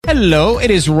Hello, it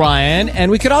is Ryan,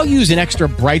 and we could all use an extra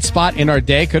bright spot in our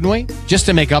day, couldn't we? Just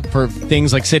to make up for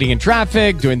things like sitting in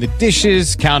traffic, doing the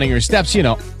dishes, counting your steps,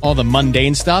 all the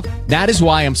mundane stuff. That is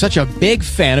why I'm such a big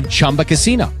fan of Chumba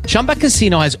Casino. Chumba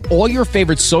Casino has all your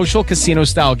favorite social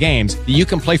casino-style games that you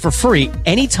can play for free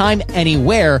anytime,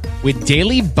 anywhere with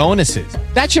daily bonuses.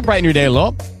 That should brighten your day a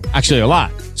little. Actually, a lot.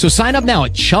 So sign up now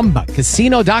at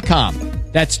ChumbaCasino.com.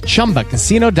 That's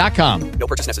ChumbaCasino.com. No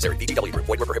purchase necessary. VGW Group.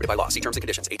 Void where prohibited by law. See terms and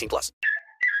conditions. 18+.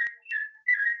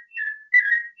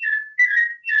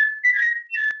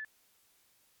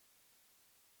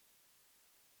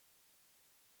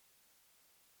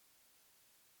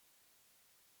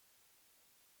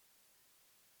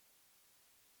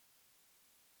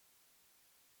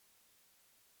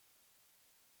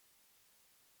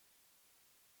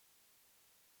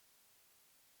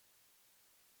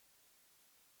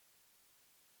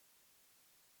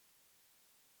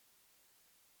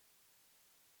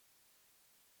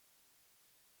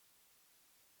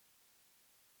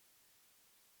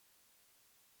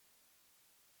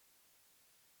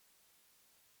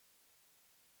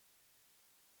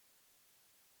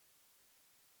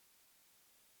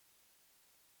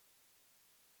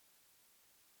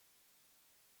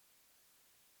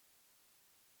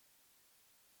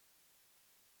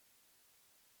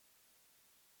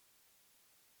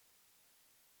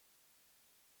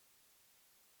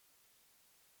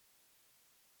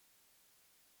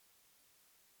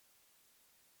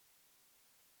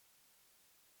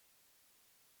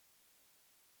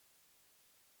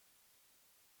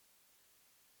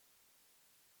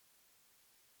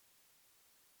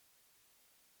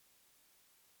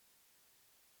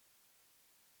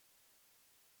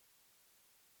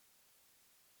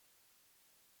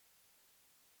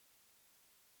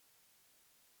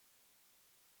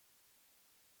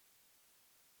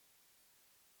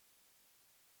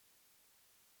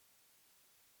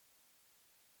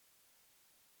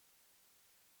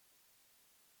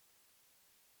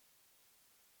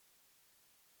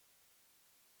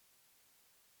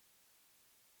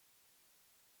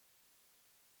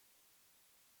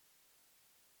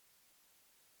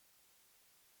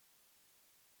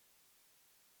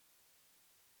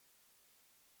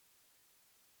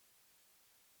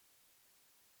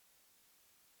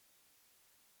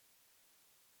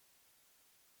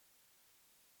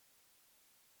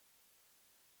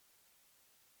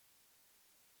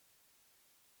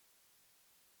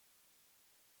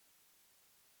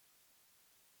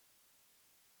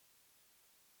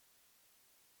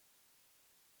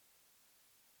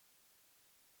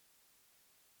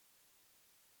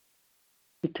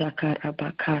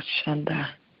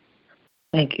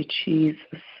 Thank you,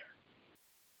 Jesus.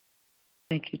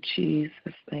 Thank you,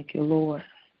 Jesus. Thank you, Lord.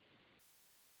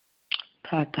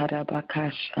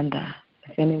 Tatarabakashanda.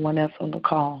 If anyone else on the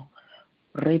call,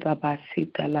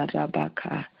 Rebabasita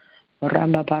Larabaka,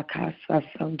 Ramabaka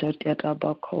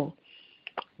Sasundabako,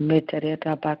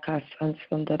 Meteretabaka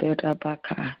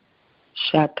Sansundarebaka,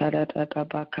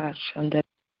 Shataradabaka Shanda.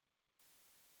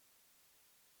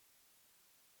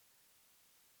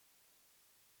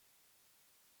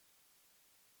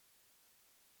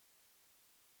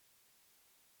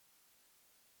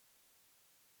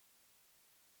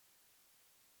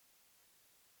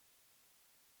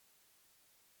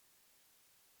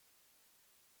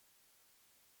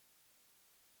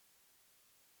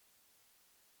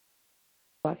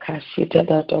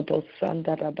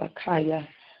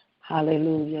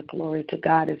 Hallelujah. Glory to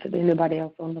God. Is there anybody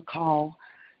else on the call?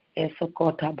 Please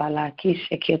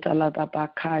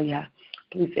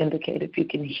indicate if you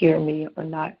can hear me or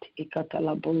not.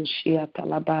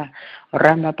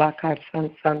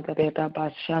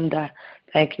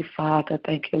 Thank you, Father.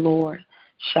 Thank you, Lord.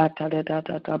 Is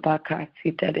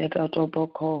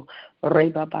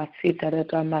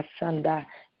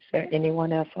there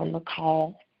anyone else on the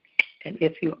call? And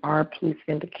if you are, please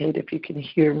indicate if you can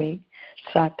hear me.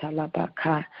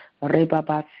 Satalabaka,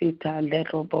 Rebabasita,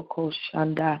 Leroboko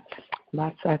Shanda,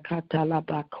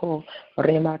 Masakatalabako,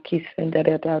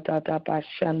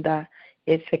 Remakisendabashanda,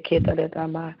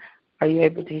 Eseketadama. Are you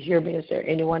able to hear me? Is there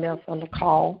anyone else on the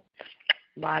call?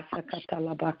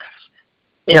 Masakatalabaka.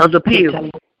 Elder Pugh.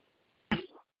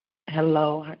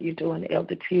 Hello, how are you doing,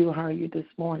 Elder Pugh? How are you this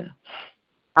morning?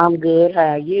 I'm good.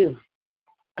 How are you?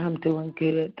 I'm doing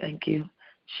good, thank you.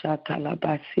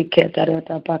 Shatalabasike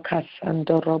daretabaka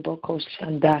sandoroboko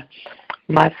shanda.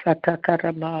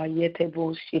 Masakakarama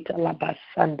yetebo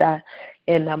shitalabasanda.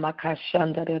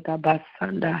 Enamakashanda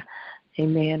redabasanda.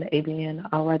 Amen, amen.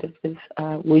 All right, if this,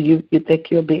 will you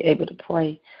think you'll be able to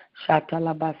pray?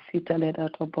 Shatalabasita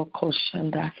redaboko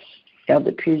shanda.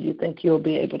 Elder Pugh, you think you'll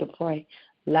be able to pray?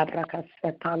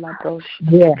 Labrakaseta labrosh.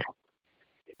 Yeah.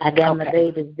 I got my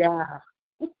baby's job.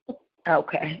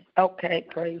 Okay.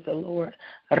 Praise the Lord.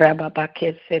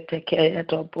 Rababakesete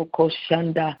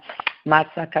etobukoshanda.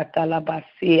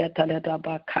 Masakatalabasi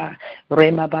ataledabaka.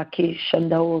 Remabaki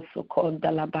shanda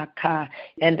usukondalabaka.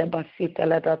 And the basita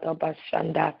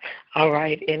ledabashanda. All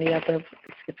right. Any other,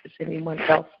 if there's anyone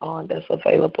else on that's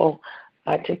available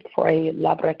to pray,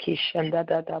 Labraki shanda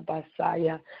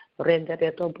dadabasaya. Renda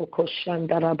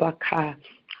etobukoshanda labaka.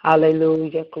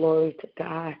 Hallelujah. Glory to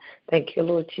God. Thank you,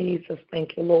 Lord Jesus.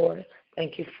 Thank you, Lord.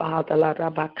 Thank you, Father. La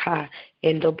rabaka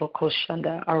endo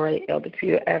bokoshanda. All right, Elder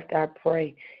Peter, after I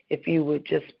pray, if you would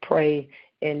just pray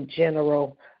in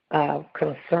general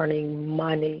concerning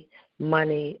money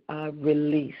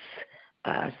release,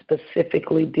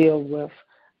 specifically deal with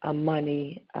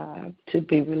money to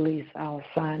be released. I'll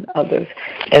assign others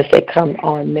as they come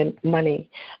on money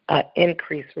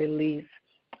increase release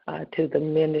to the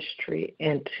ministry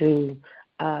and to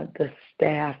the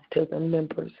staff, to the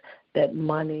members, that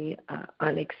money,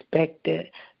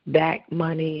 unexpected back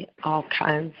money, all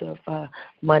kinds of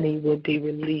money would be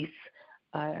released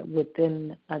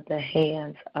within the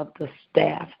hands of the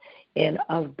staff and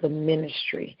of the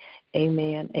ministry.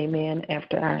 Amen. Amen.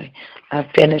 After I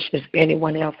finish, is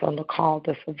anyone else on the call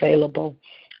that's available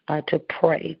to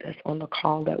pray, that's on the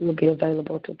call that will be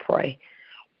available to pray?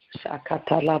 This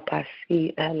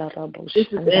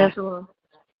is Angela.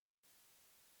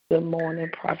 Good morning,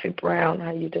 Prophet Brown.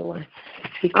 How you doing?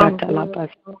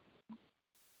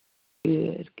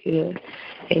 Good.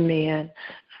 Amen.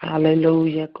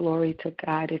 Hallelujah. Glory to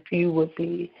God. If you would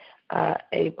be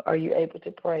able, are you able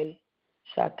to pray?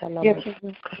 Yes.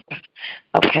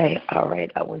 Okay. All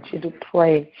right. I want you to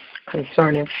pray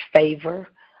concerning favor.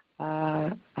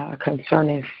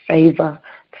 Concerning favor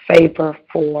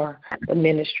for the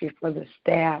ministry, for the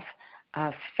staff,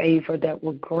 favor that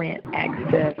will grant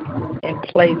access in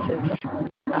places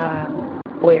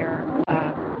where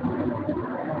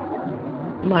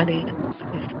money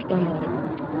is someone,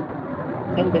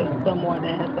 and there's someone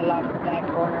that has a lot of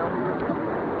background.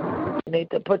 You need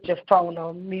to put your phone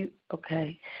on mute.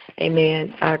 Okay.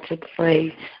 Amen. To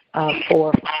pray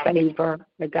for favor,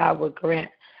 that God will grant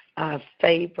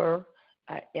favor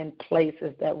in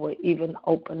places that will even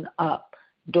open up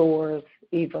doors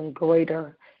even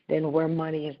greater than where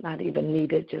money is not even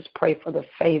needed. Just pray for the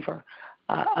favor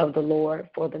of the Lord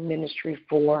for the ministry,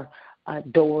 for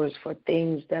doors, for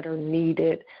things that are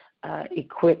needed,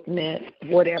 equipment,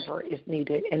 whatever is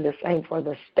needed. And the same for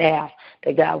the staff,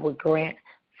 that God would grant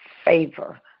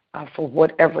favor for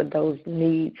whatever those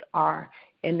needs are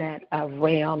in that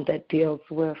realm that deals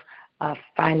with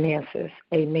finances.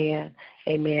 Amen.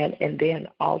 And then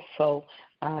also,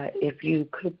 if you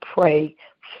could pray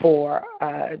for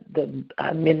the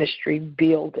ministry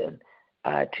building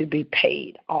to be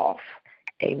paid off.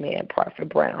 Amen. Prophet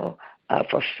Brown,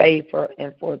 for favor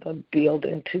and for the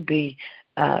building to be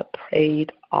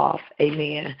paid off.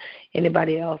 Amen.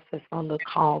 Anybody else that's on the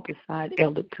call beside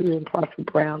Elder Pugh and Prophet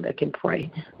Brown that can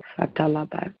pray?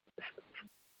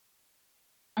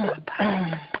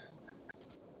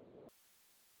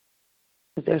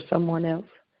 Is there someone else?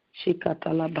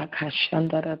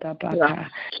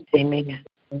 Amen.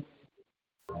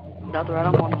 Dr. I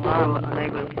don't want to lie, but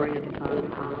unable to pray at this time.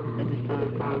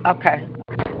 Okay.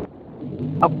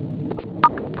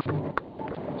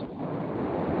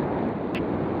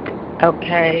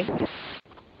 Okay.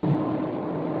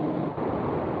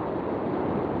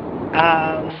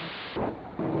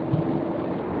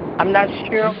 I'm not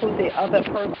sure who the other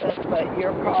person, but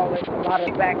your call is a lot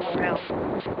of background.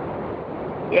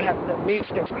 You have to mute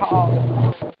your call.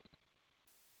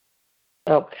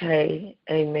 Okay.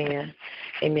 Amen.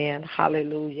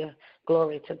 Hallelujah.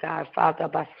 Glory to God. Father,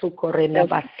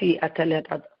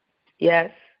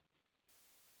 yes.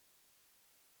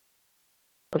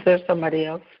 Is there somebody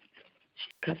else?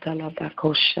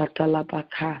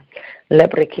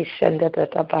 Lebrekishenda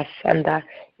basanda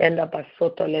enda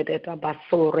basoto ledeta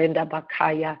baso renda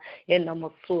bakaya enda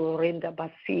mosu renda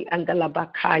basi anda la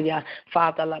bakaya.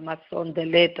 Father, la mason de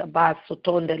leta baso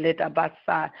tonde leta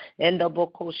basa enda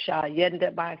bokosha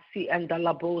yende basi anda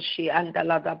la boshi anda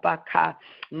la da baka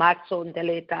mason de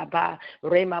leta ba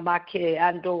rema make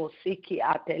ando siki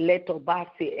ate leto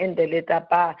basi ende leta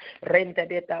ba renda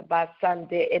leta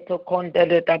basande eto konde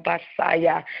leta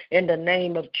basaya. In the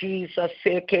name of Jesus,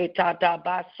 Seketa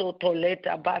Madabaso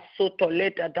toleta baso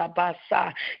toleta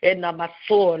dabasa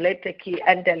enamaso leteki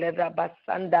andeleta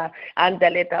basanda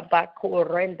andeleta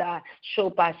bakurenda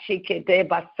shobashike de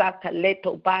basata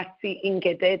leto basi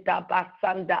ingede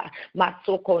basanda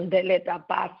masokondeleta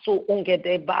basu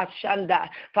ungede bashanda.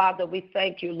 Father, we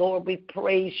thank you, Lord. We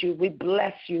praise you. We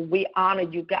bless you. We honor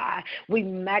you, God. We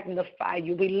magnify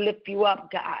you. We lift you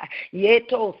up, God.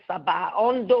 Yeto saba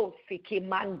ondo siki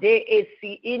mande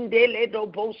esi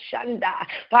indeledo boshanda.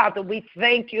 Father, we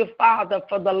thank you, Father,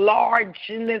 for the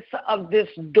largeness of this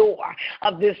door,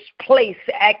 of this place.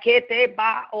 Akete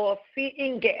ba o si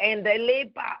inge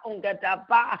endele ba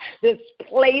ungadaba. This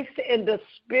place in the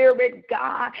spirit,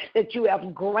 God, that you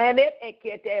have granted.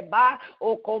 Ekete ba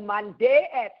o komande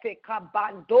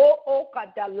efikabando o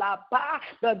kadalaba.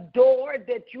 The door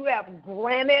that you have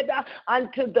granted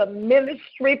unto the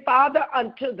ministry, Father,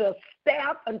 unto the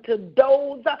staff, unto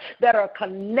those that are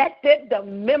connected, the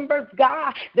members,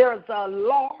 God. There's a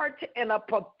large and a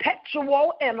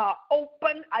perpetual and an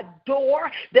open a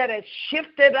door that has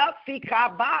shifted up.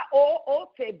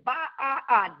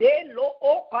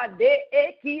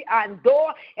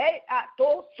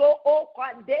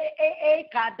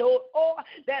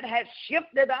 That has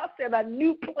shifted us in a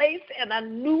new place, in a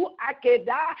new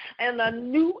akeda, in a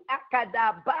new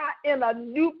akadaba, in a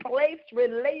new place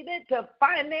related to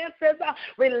finances,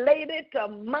 related to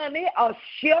money, a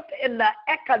shift in the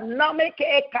economic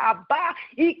ekaba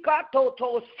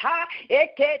ikatotosa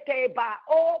eketeba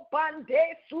o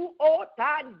bande su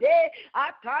otande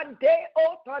atande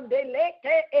otande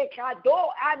leke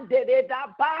ekado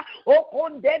andedaba o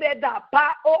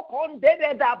kondedaba o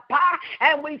kondedaba.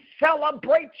 And we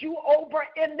celebrate you over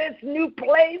in this new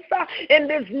place, in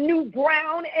this new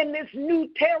ground, in this new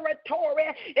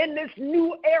territory, in this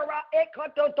new era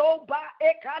ekatotoba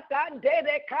ekata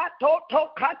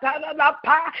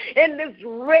in this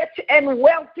rich and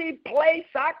wealthy place,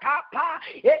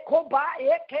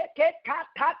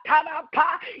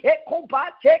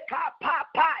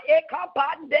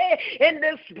 in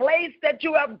this place that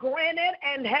you have granted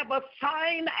and have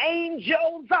assigned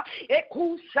angels,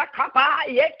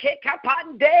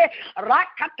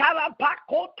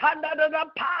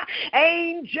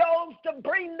 angels to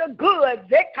bring the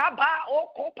goods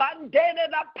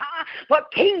for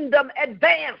kingdom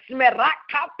advancement.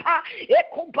 Rakapa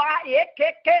ekuba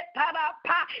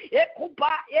ekeketarapa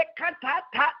ekuba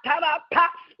ekatatarapa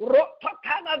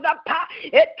rotokanadapa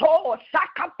eto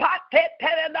sakapa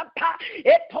teteradapa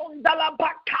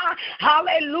etondalabaka.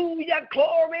 Hallelujah,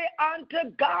 glory unto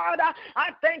God.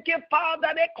 I thank you,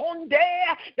 Father,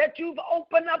 that you've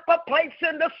opened up a place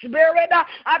in the spirit.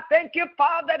 I thank you,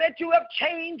 Father, that you have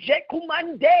changed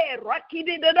ekumande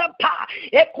rakididapa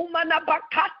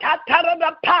ekumanabakata.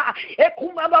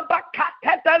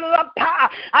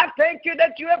 I thank you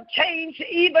that you have changed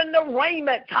even the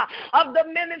raiment of the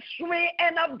ministry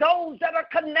and of those that are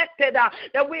connected,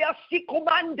 that we are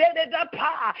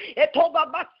sikumandedapa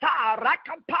etobabasa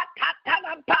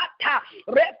rakapatatapata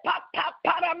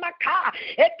repapaparamaka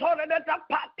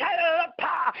etoradapata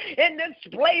in this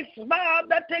place,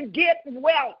 Father, to get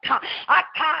wealth.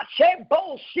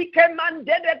 Akashebo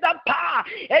sikemandedapa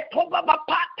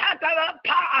etobabapata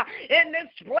in this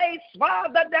place,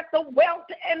 Father, that the wealth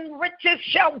and riches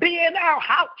shall be in our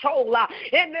household.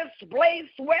 In this place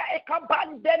where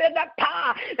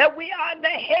that we are the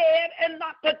head and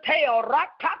not the tail.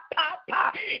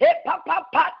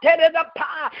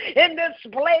 In this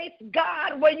place,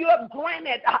 God, where you have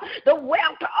granted the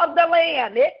wealth of the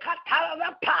land.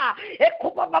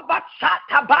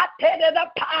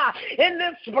 In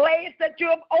this place that you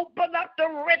have opened up the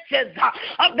riches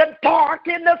of the dark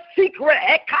and the secret.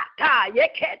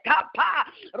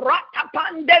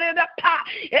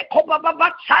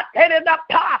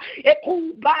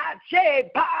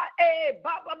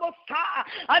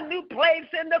 A new place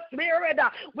in the spirit.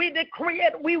 We decree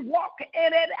it, we walk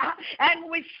in it, and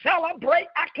we celebrate.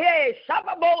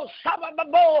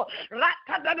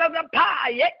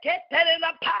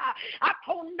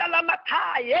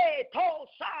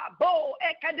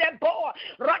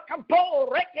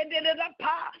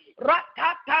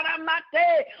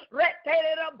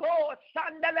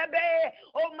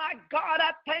 Oh my God,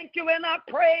 I thank you and I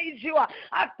praise you.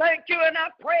 I thank you and I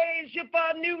praise you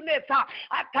for newness.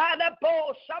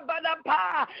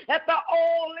 That the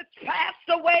old is passed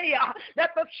away,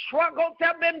 that the struggles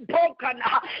have been broken,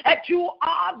 that you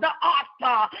are the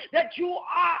author, that you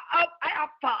are of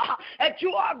Alpha, that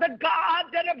you are the God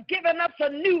that have given us a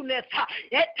newness.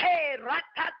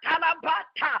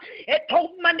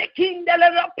 Etomane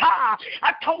kindele pa.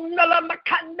 Atonala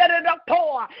makandele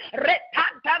po.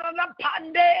 Retantara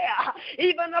pande.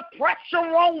 Even a fresh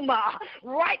aroma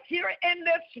right here in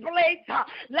this place.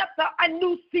 Let a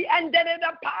new see and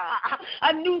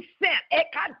a new scent.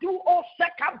 Ekadu o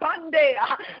sekabande.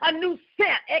 A new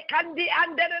scent. Ekandi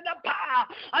and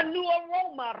a new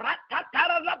aroma.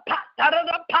 Ratatara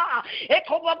pa.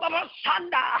 Ekobaba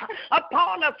shanda.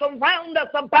 Upon us, around us,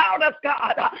 about us,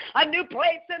 God. A new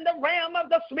place in the realm of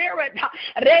the spirit.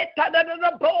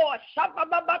 Retadada bo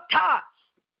shababata.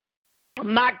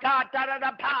 My God,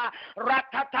 da-da-da-pa,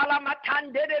 ratatala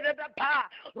matandida-da-pa,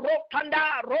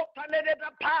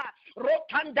 rotanda-da-pa,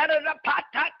 rotanda-da-pa,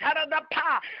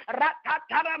 ta-ta-da-pa,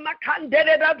 ratatala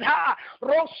makandida-da-pa,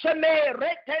 rosame,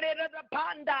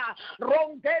 retedida-da-panda,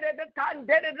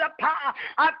 rondida-da-tandida-da-pa.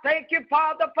 I thank you,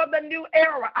 Father, for the new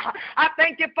era. I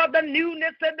thank you for the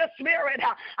newness in the spirit.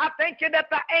 I thank you that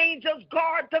the angels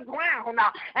guard the ground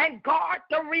and guard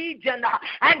the region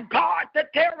and guard the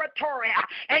territory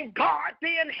and guard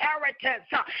the inheritance.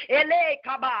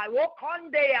 Elekaba,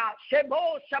 Wokondea,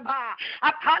 Shebo Shaba,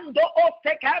 Akando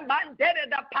Oseka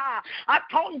Bandera,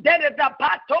 Atondera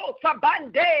Pato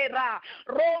Sabandera,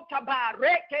 Rotaba,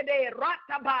 Rekede,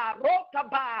 Rataba,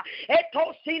 Rotaba,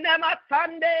 Eto Cinema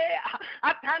Sunday,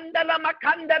 Atandala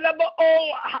Makandala Bo,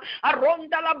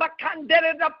 Arondala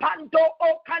Bakandera Panto,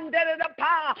 O Candera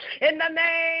Pa, in the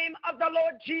name of the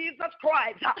Lord Jesus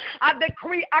Christ, I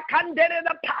decree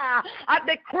Akandera Pa, I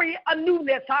decree a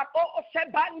newness. I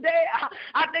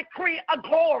decree a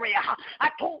glory.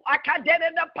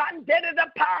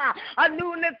 A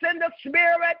newness in the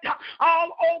spirit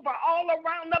all over, all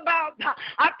around about.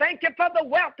 I thank you for the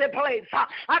wealthy place.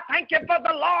 I thank you for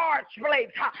the large place.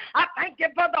 I thank you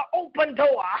for the open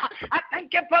door. I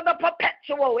thank you for the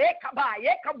perpetual.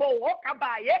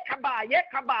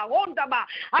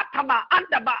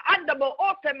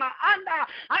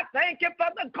 I thank you for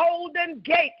the golden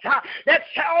gates that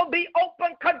shall be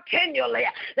open continually,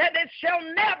 that it shall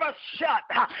never shut.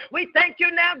 We thank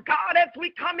you now, God, as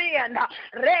we come in.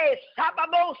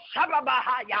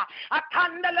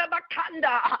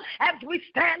 As we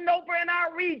stand over in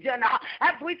our region,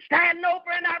 as we stand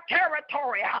over in our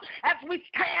territory, as we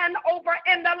stand over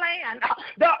in the land.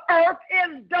 The earth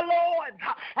is the Lord's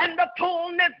and the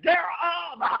fullness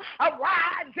thereof.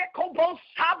 Arise,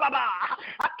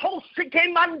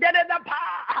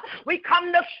 we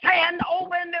come to stand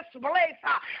over in this place.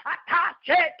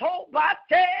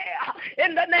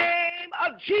 In the name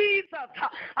of Jesus,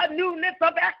 a newness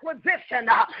of acquisition,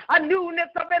 a newness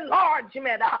of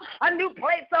enlargement, a new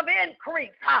place of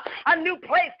increase, a new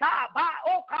place.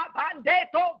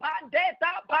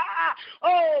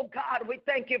 Oh God, we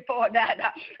thank you for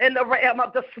that in the realm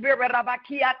of the spirit.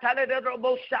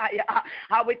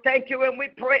 How we thank you and we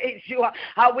praise you,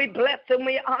 how we bless and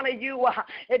we honor you.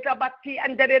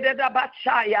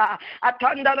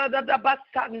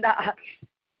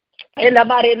 In the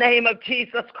mighty name of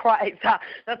Jesus Christ,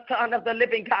 the Son of the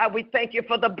living God, we thank you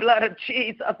for the blood of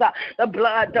Jesus,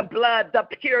 the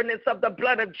pureness of the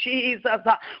blood of Jesus,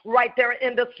 right there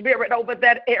in the spirit over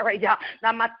that area.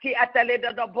 In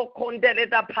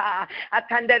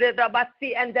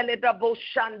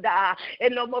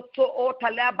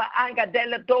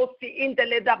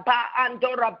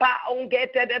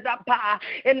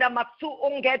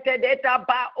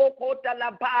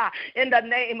the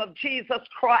name of Jesus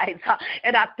Christ.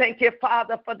 And I thank you,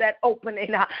 Father, for that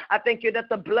opening. I thank you that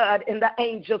the blood and the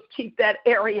angels keep that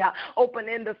area open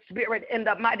in the spirit in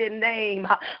the mighty name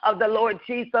of the Lord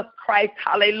Jesus Christ.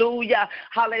 Hallelujah.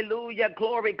 Hallelujah.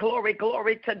 Glory, glory,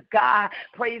 glory to God.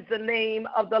 Praise the name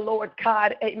of the Lord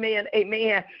God. Amen.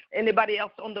 Amen. Anybody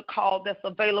else on the call that's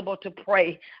available to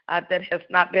pray that has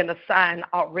not been assigned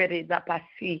already?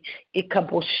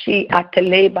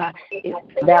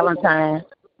 Valentine.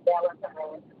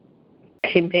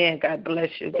 Amen. God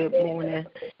bless you. Good morning.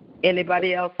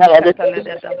 Anybody else? I'm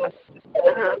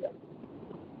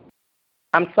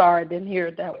sorry, I didn't hear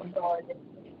that one.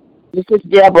 This is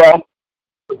Deborah.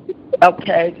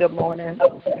 Okay, good morning.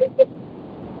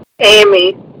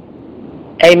 Amy.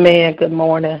 Amen. Good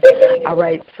morning. All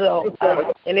right, so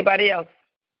anybody else?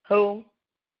 Who?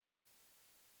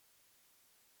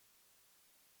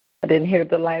 I didn't hear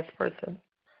the last person.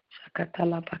 In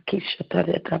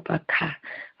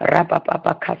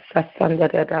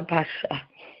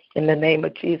the name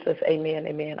of Jesus, amen,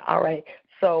 amen. All right,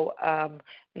 so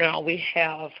now we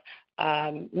have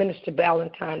Minister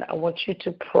Valentine. I want you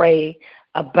to pray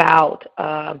about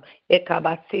I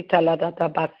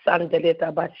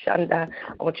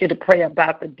want you to pray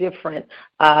about the different,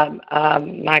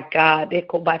 my God, the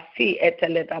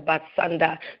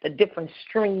different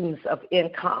streams of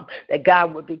income, that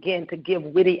God would begin to give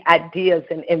witty ideas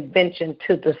and invention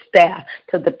to the staff,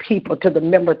 to the people, to the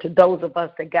member, to those of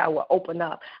us, that God will open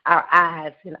up our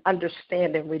eyes and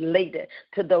understanding related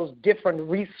to those different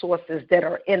resources that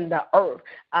are in the earth,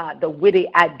 the witty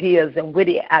ideas and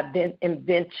witty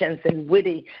inventions and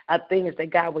witty things that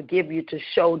God would give you to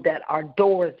show that are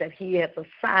doors that he has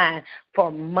assigned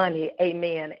for money.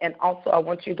 Amen. And also I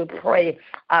want you to pray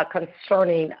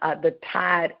concerning the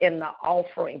tithe and the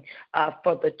offering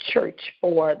for the church,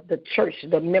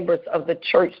 the members of the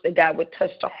church, that God would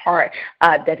touch the heart,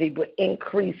 that he would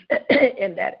increase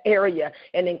in that area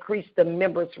and increase the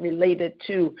members related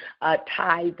to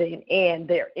tithing and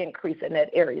their increase in that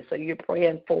area. So you're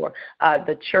praying for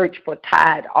the church for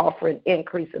tithe, offering,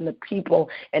 increase in the people,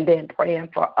 and then praying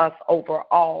for us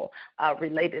overall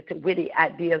related to witty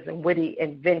ideas and witty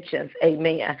inventions.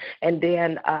 Amen. And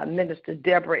then Minister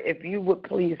Deborah, if you would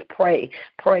please pray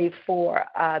for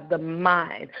the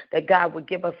mind, that God would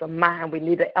give us a mind. We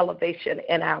need an elevation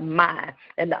in our mind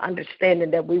and the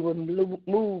understanding that we will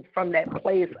move from that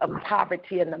place of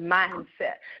poverty and the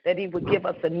mindset, that he would give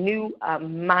us a new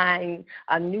mind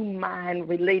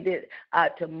related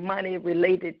to money,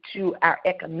 related to our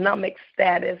economic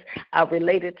status,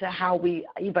 related to how we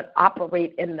even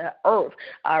operate in the earth,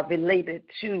 related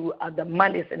to the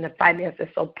monies and the finances.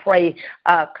 So pray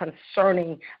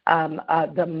concerning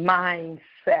the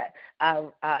mindset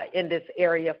in this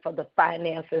area for the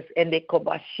finances, and the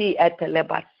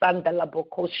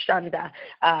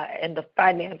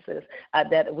finances,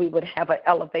 that we would have an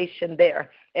elevation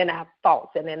there in our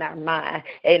thoughts and in our mind,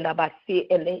 and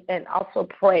also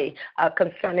pray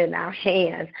concerning our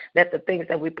hands, that the things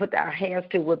that we put our hands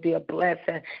to would be a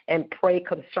blessing, and pray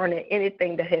concerning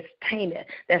anything that has tainted,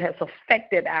 that has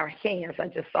affected our hands. I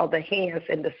just saw the hands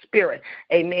in the spirit.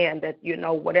 Amen. That,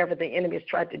 whatever the enemy has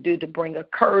tried to do to bring a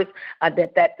curse,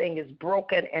 that thing is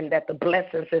broken, and that the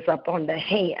blessings is up on the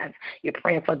hands. You're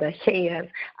praying for the hands,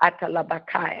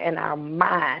 and our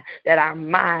mind, that our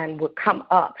mind would come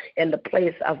up in the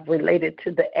place of related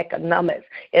to the economics.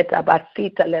 And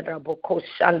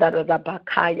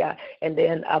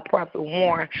then Prophet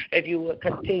Warren, if you would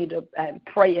continue to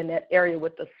pray in that area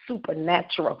with the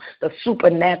supernatural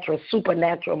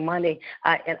money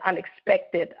in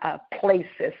unexpected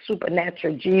places.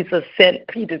 Supernatural. Jesus sent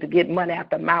Peter to get money out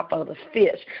the mouth of the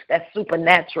fish. That's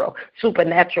supernatural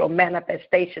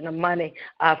manifestation of money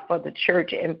for the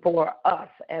church and for us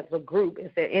as a group. Is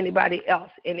there anybody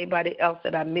else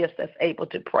that I missed that's able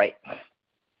to pray?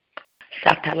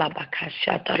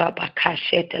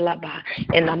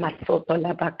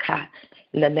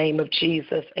 In the name of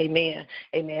Jesus, amen.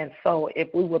 Amen. So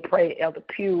if we would pray, Elder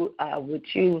Pugh, would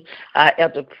you,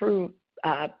 Elder Pugh,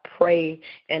 pray,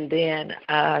 and then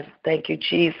thank you,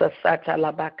 Jesus.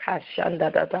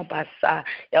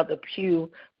 Elder Pugh,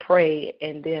 pray,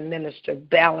 and then Minister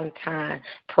Valentine,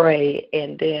 pray,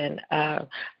 and then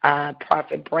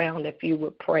Prophet Brown, if you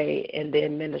would pray, and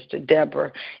then Minister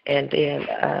Deborah, and then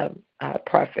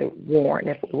Prophet Warren,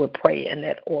 if we would pray in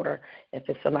that order. If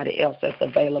it's somebody else that's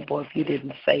available, if you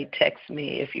didn't say, text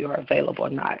me if you are available or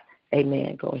not.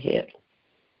 Amen. Go ahead.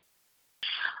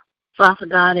 Father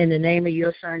God, in the name of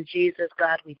your Son, Jesus,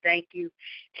 God, we thank you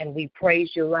and we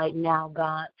praise you right now,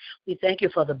 God. We thank you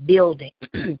for the building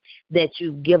that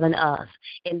you've given us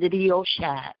in the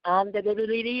Dioshai.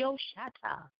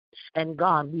 And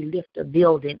God, we lift the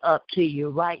building up to you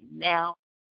right now,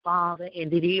 Father, in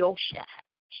the Dioshai,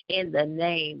 in the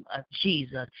name of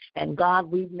Jesus. And God,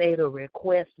 we've made a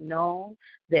request known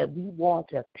that we want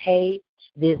to pay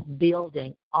this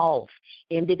building off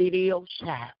in the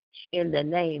Dioshai. In the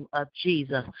name of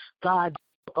Jesus, God,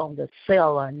 on the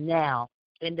seller now.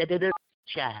 In the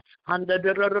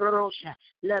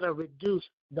let her reduce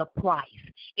the price.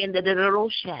 In the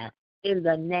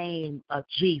name of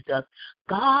Jesus,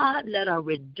 God, let her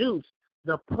reduce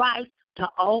the price to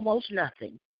almost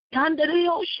nothing. In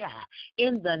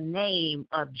the name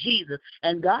of Jesus,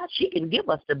 and God, she can give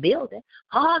us the building.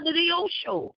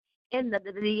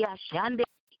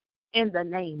 In the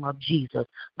name of Jesus.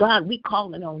 God, we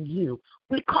calling on you.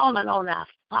 We calling on our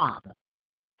Father.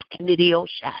 In the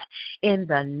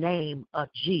name of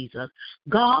Jesus.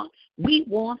 God, we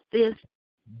want this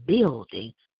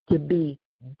building to be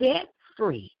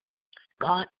debt-free.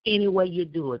 God, any way you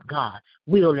do it, God,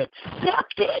 we'll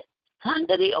accept it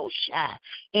under the ocean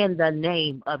in the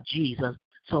name of Jesus.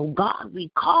 So, God, we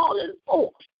calling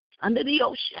forth under the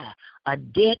ocean a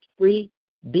debt-free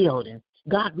building.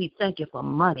 God, we thank you for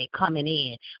money coming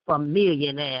in from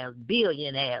millionaires,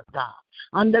 billionaires, God.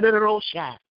 Under the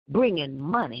Roshai, bringing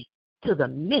money to the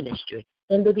ministry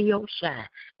into the ocean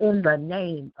in the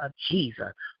name of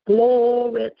Jesus.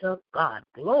 Glory to God.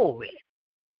 Glory.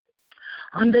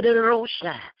 Under the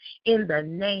Roshai, in the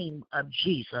name of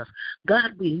Jesus.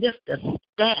 God, we lift the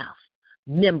staff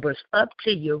members up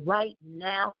to you right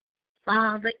now,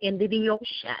 Father, in the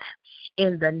ocean,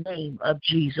 in the name of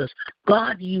Jesus.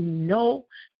 God, you know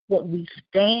what we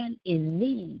stand in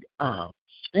need of.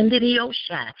 In the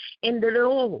ocean, in the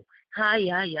Lord.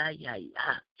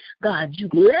 God, you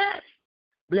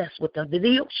bless with the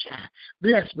video shine,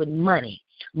 bless with money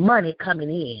coming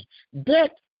in,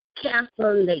 debt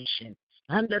cancellation,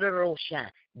 under the road shine,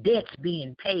 debts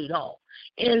being paid off,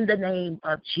 in the name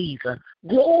of Jesus.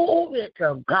 Glory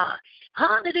to God.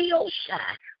 Hallelujah,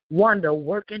 shine, wonder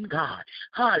working God.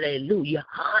 Hallelujah,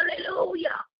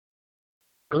 hallelujah.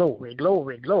 Glory,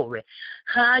 glory, glory.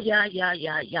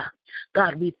 Yeah.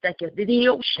 God, we thank you for the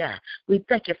ocean. We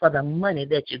thank you for the money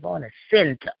that you're going to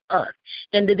send to us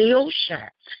into the ocean.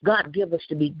 God, give us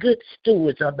to be good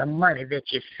stewards of the money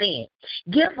that you send.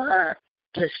 Give us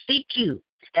to seek you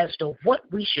as to what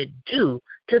we should do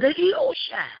to the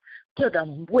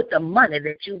ocean, with the money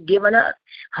that you've given us.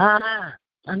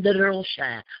 Under the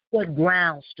ocean, what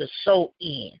grounds to sow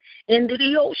into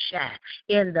the ocean,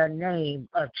 in the name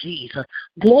of Jesus.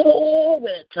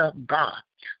 Glory to God.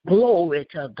 Glory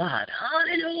to God.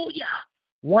 Hallelujah.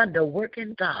 Wonder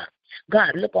working God.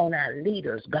 God, look on our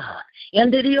leaders, God,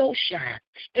 into the ocean,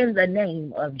 in the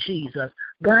name of Jesus.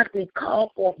 God, we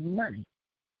call for money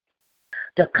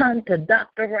to come to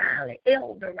Dr. Riley,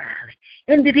 Elder Riley,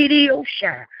 into the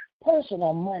ocean.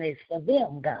 Personal monies for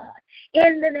them, God,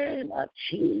 in the name of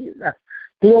Jesus.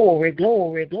 Glory,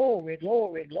 glory, glory,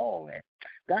 glory, glory.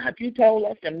 God, you told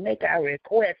us to make our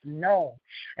requests known.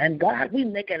 And God, we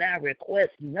making our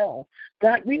requests known.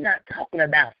 God, we're not talking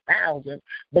about thousands,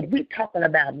 but we're talking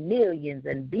about millions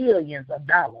and billions of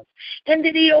dollars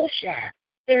into the ocean,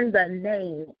 in the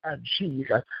name of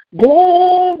Jesus.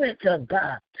 Glory to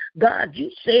God. God,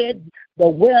 you said the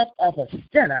wealth of a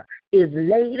sinner is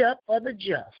laid up for the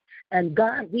just. And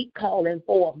God, we calling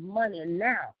for money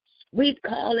now. We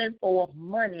calling for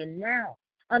money now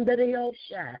under the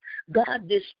ocean. God,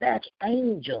 dispatch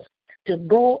angels to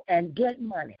go and get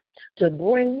money, to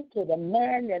bring to the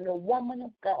man and the woman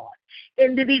of God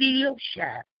into the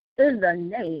ocean, in the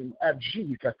name of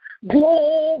Jesus.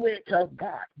 Glory to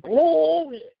God.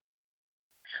 Glory.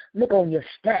 Look on your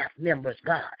staff members,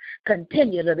 God.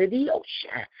 Continue to the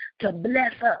ocean to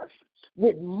bless us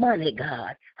with money,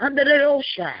 God, under the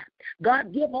ocean.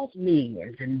 God, give us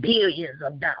millions and billions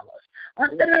of dollars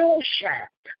under the ocean.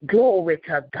 Glory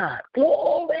to God.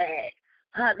 Glory.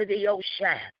 Under the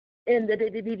ocean. In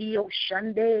the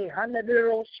ocean day, under the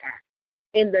ocean.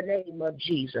 In the name of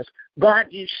Jesus. God,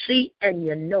 you see and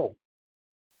you know.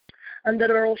 Under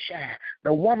the ocean,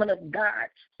 the woman of God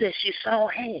said she saw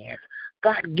hands.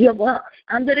 God, give us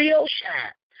under the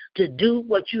ocean to do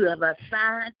what you have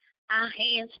assigned our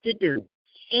hands to do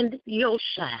in the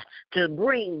ocean, to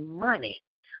bring money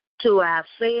to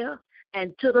ourselves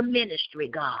and to the ministry,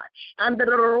 God, under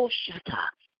the Roshata,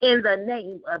 in the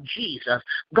name of Jesus.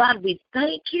 God, we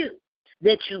thank you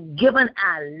that you've given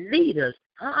our leaders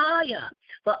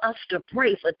for us to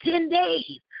pray for 10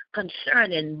 days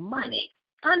concerning money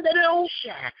under the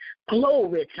ocean.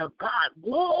 Glory to God.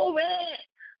 Glory.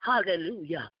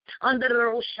 Hallelujah. Under the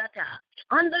Roshata.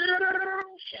 Under the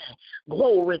Roshata.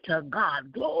 Glory to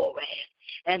God. Glory.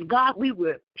 And God, we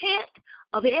repent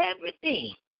of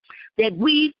everything that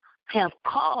we have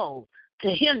called to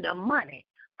hinder money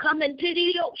coming to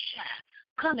the ocean,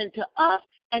 coming to us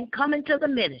and coming to the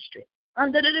ministry.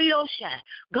 Under the ocean,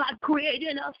 God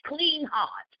created us clean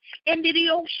hearts into the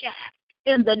ocean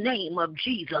in the name of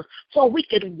Jesus so we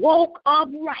can walk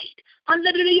upright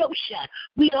under the ocean.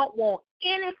 We don't want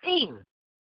anything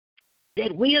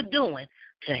that we are doing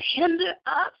to hinder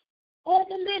us or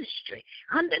the ministry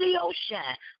under the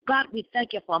ocean. God, we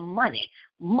thank you for money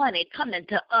coming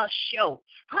to us show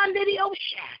under the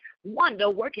ocean. Wonder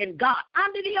working God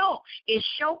under the ocean. It's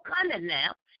show coming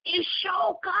now. It's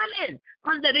show coming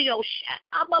under the ocean.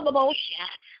 Above the ocean.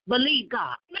 Believe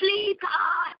God. Believe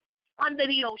God under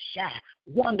the ocean.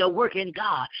 Wonder working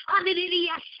God under the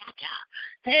ocean.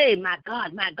 Hey, my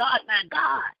God, my God, my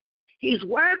God. He's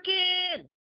working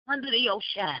under the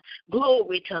ocean.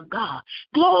 Glory to God.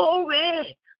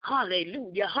 Glory.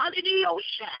 Hallelujah.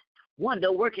 Hallelujah.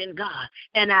 Wonder working God.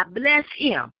 And I bless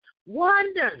him.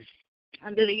 Wonders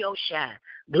under the ocean.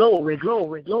 Glory,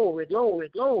 glory, glory, glory,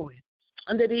 glory.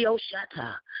 Under the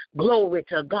Oshata. Glory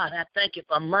to God. I thank you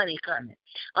for money coming.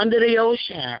 Under the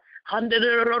Oshata. Under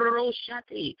the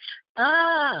Oshati.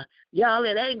 Y'all,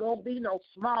 it ain't going to be no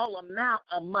small amount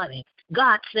of money.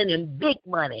 God sending big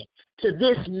money to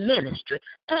this ministry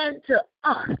and to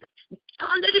us.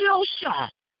 Under the Oshata.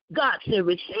 God said,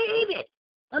 receive it.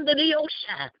 Under the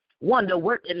Oshata. Wonder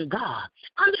working God.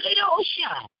 Under the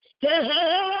Oshata.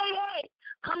 Hey.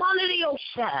 Come on in your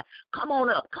shine. Come on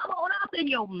up. Come on up in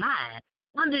your mind.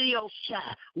 Under your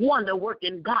shine. Wonder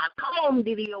working God. Come on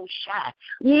into your shine.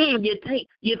 You're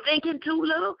thinking too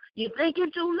little? You're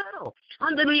thinking too little.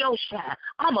 Under your shine.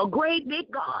 I'm a great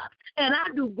big God. And I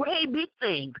do great big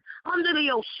things. Under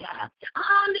your shine.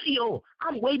 I'm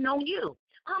waiting on you.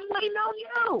 I'm waiting on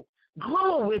you.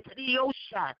 Glory to the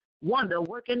Oshai. Wonder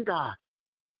working God.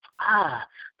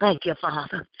 Thank you,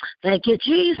 Father. Thank you,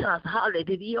 Jesus.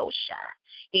 Hallelujah.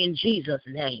 In Jesus'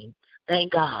 name.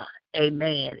 Thank God.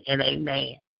 Amen and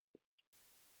amen.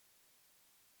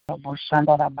 Thank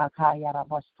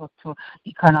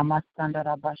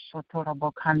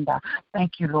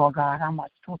you, Lord God.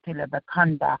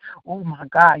 Oh my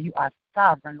God, you are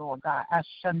sovereign, Lord God.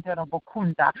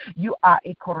 You are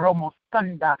a koromo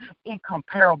thunder,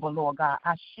 incomparable, Lord God.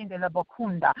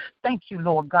 Thank you,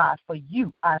 Lord God, for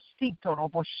you are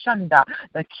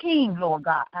the King, Lord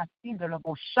God.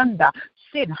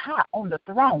 Sitting high on the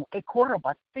throne. Thank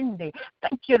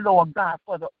you, Lord God,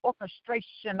 for the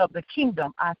orchestration of the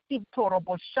kingdom. You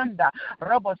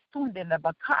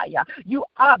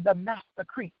are the master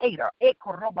creator.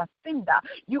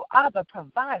 You are the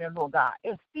provider, Lord God.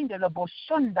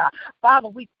 Father,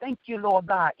 we thank you, Lord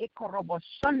God,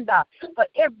 for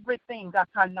everything that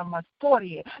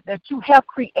you have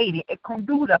created,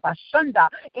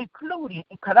 including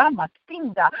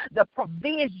the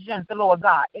provisions, Lord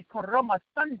God,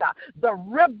 the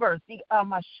rivers,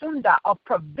 of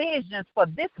provisions for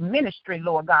this ministry,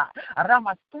 Lord God.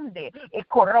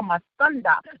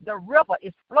 The river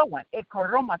is flowing.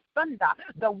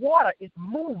 The water is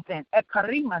moving.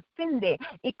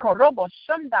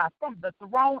 From the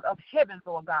throne of heaven,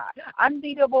 Lord God.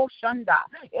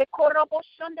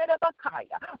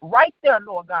 Right there,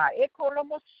 Lord God.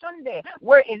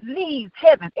 Where it leaves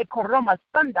heaven.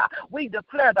 We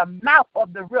declare the mouth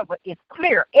of the river is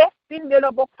clear.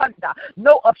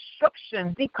 No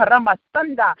obstructions.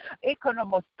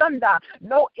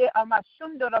 No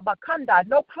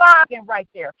clogging right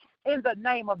there. In the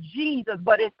name of Jesus,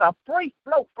 but it's a free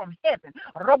flow from heaven.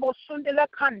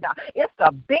 It's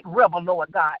a big river,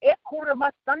 Lord God.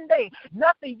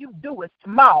 Nothing you do is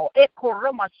small.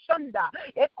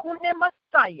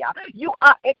 You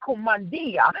are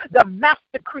Ekomandia, the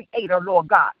master creator, Lord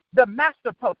God. The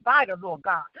master provider, Lord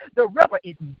God. The river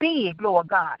is big, Lord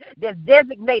God. That's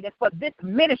designated for this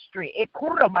ministry.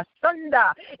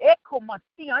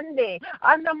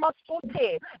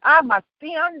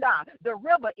 The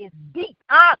river is deep.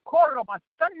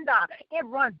 It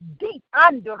runs deep.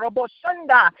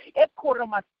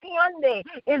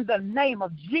 In the name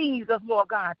of Jesus, Lord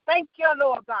God. Thank you,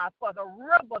 Lord God, for the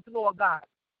rivers, Lord God.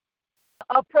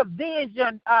 A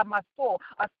provision, my soul,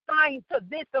 assigned to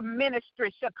this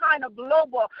ministry, Shekinah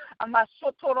Global, my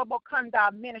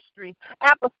Shotorobokanda Ministries,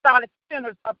 Apostolic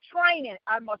Centers of Training,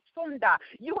 Amasunda.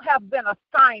 You have been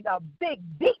assigned a big,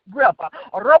 deep river.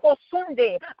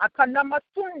 Robosunde,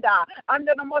 Akanamasunda,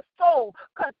 under the soul,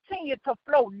 continue to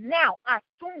flow now.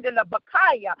 Asundela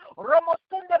Bakaya,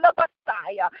 Romosundela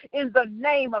Basaya, in the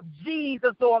name of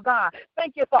Jesus, Lord God.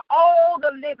 Thank you for all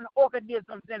the living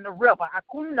organisms in the river.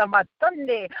 Akunda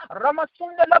Masunda,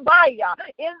 Ramasunda Labaya,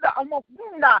 in the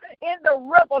Amokunda, in the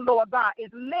river, Lord God,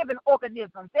 is living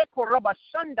organisms.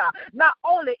 Not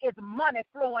only is money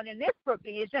flowing in this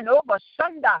provision,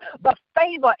 but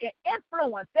favor and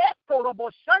influence.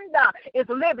 Is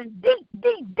living deep,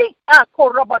 deep, deep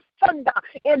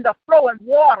in the flowing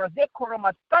waters.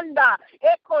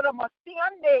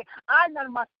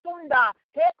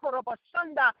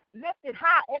 Lifted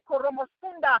high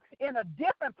in a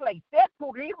different place. I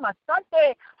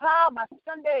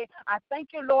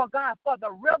thank you, Lord God, for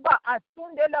the river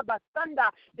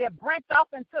that branch off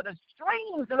into the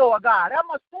streams, Lord God.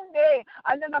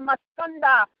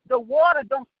 The water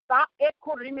don't stop. It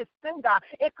continues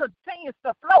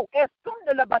to flow. And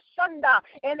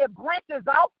it branches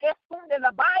out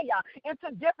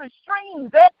into different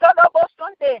streams.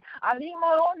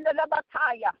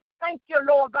 Thank you,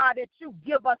 Lord God, that you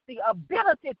give us the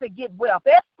ability to get wealth.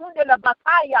 That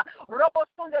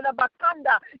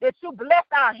you bless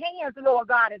our hands, Lord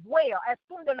God, as well. And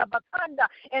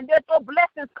that your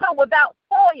blessings come without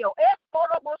toil.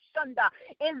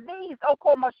 In these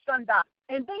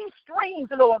streams,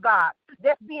 Lord God,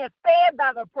 that's being fed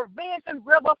by the provision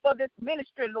river for this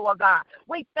ministry, Lord God.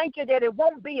 We thank you that it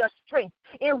won't be a stress.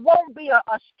 It won't be a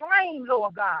strain,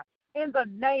 Lord God. In the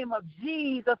name of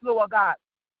Jesus, Lord God.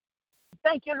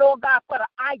 Thank you, Lord God, for the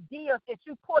ideas that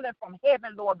you're pulling from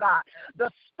heaven, Lord God. The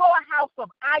storehouse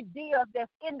of ideas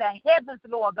that's in the heavens,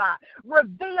 Lord God.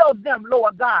 Reveal them,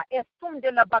 Lord God.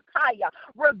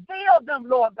 Reveal them,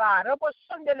 Lord God.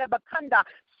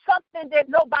 Something that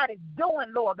nobody's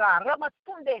doing, Lord God.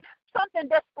 Something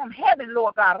that's from heaven,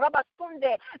 Lord God.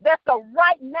 That's a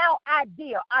right now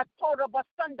idea. I told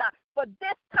Rabasunda for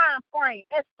this time frame.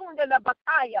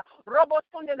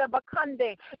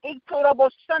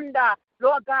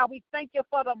 Lord God, we thank you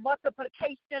for the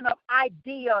multiplication of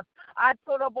ideas. I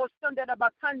told Rabasunda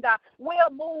we'll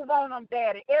move on them,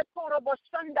 Daddy.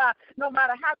 No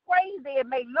matter how crazy it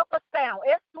may look or sound.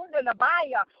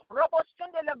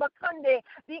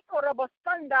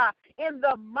 In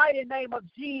the mighty name of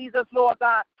Jesus, Lord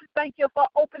God. Thank you for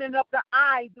opening up the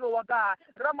eyes, Lord God.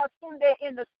 Ramasunde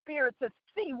in the spirit to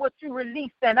see what you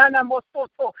released. And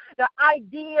the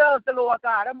ideas, Lord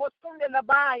God.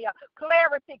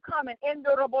 Clarity coming in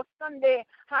the Sunday.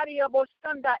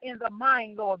 In the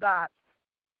mind, Lord God.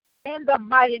 In the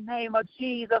mighty name of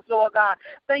Jesus, Lord God.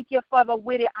 Thank you for the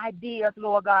witty ideas,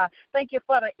 Lord God. Thank you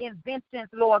for the inventions,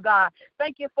 Lord God.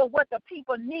 Thank you for what the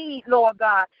people need, Lord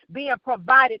God, being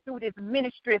provided through this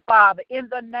ministry, Father, in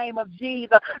the name of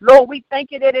Jesus. Lord, we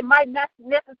thank you that it might not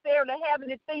necessarily have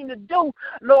anything to do,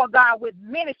 Lord God, with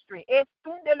ministry. But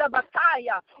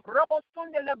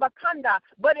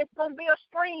it's going to be a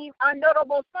stream,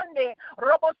 Sunday,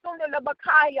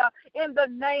 in the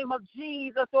name of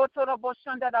Jesus.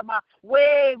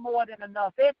 Way more than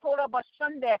enough.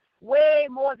 Way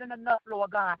more than enough,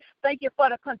 Lord God. Thank you for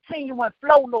the continuous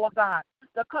flow, Lord God.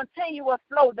 The continuous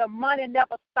flow. The money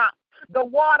never stops. The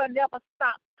water never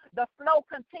stops. The flow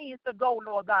continues to go,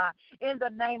 Lord God. In the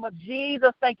name of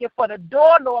Jesus, thank you for the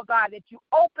door, Lord God, that you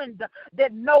opened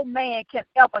that no man can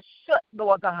ever shut,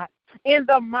 Lord God. In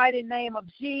the mighty name of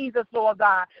Jesus, Lord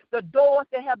God, the doors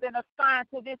that have been assigned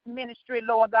to this ministry,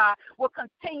 Lord God, will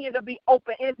continue to be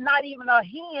open. It's not even a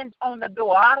hinge on the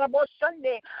door.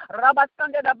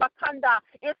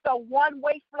 It's a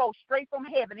one-way flow straight from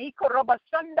heaven.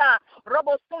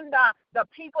 The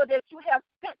people that you have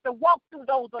sent to walk through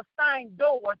those assigned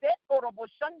doors,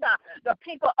 the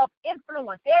people of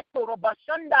influence,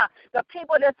 the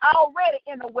people that's already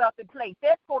in a wealthy place,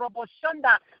 for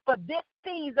this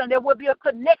season, there will be a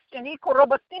connection.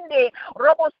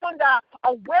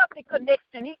 A wealthy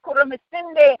connection.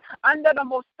 Under the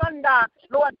Mosunda.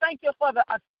 Lord, thank you for the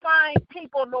assigned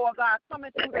people, Lord God,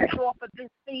 coming through the door for this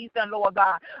season, Lord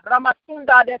God.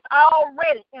 Ramasunda, that's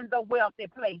already in the wealthy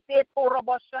place.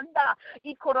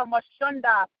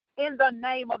 In the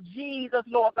name of Jesus,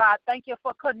 Lord God, thank you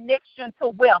for connection to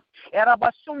wealth.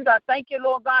 Thank you,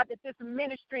 Lord God, that this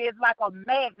ministry is like a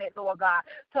magnet, Lord God,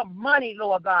 to money,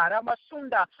 Lord God. A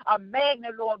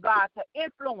magnet, Lord God, to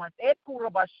influence.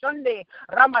 Ramasunda,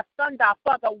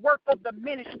 for the work of the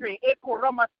ministry.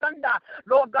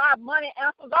 Lord God, money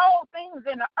answers all things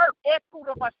in the earth.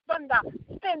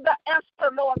 Send the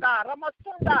answer, Lord God.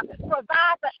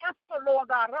 Provide the answer, Lord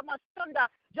God.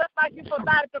 Just like you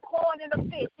provided the corn and the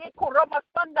fish. For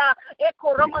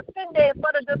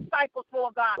the disciples,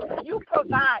 Lord God. You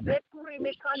provide the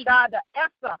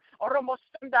answer,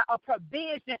 a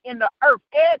provision in the earth.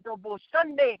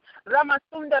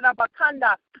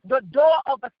 The door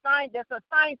of a sign that's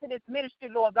assigned to this ministry,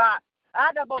 Lord God.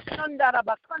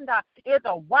 Is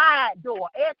a wide door.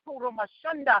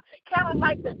 Kind of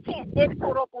like the tent. It's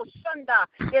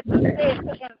said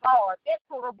to enlarge.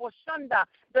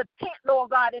 The tent, Lord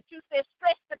God, that you said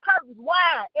stretch the curtains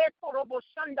wide.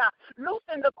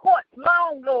 Loosen the cords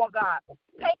long, Lord God.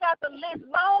 Take out the length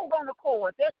long on the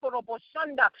cords.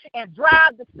 And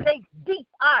drive the stakes deep.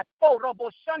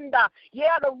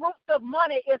 Yeah, the roots of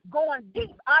money is going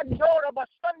deep.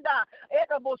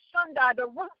 The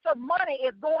roots of money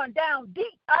is going down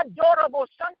deep. And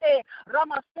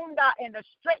the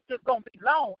stretch is going to be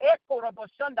long.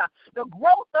 The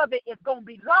growth of it is going to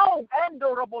be long.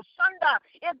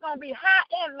 It's going to be high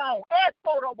and long.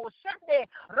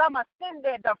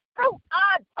 The fruit.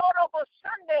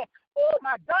 Oh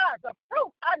my God, the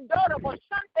fruit.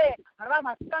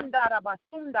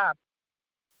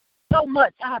 So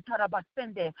much,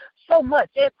 so much,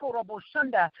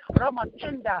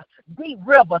 deep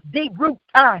rivers, deep root,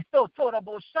 of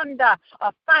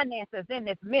finances in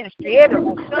this ministry, in the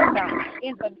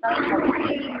name of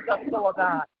Jesus, Lord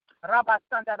God.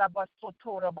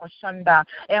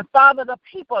 And Father, the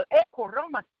people that's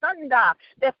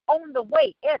on the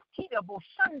way, the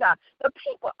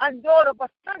people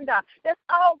that's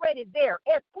already there,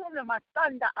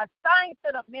 assigned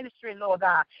to the ministry, Lord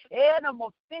God.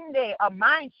 A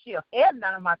mind shift,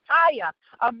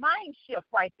 a mind shift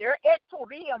right there.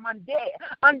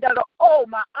 Under the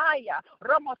Maaya,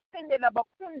 Ramosinde la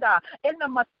Bakunda, in the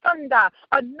Masunda,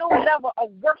 a new level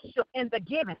of worship in the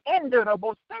giving.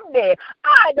 Endurable Sunday,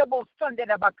 I double Sunday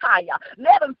la Bakaya.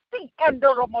 Let them see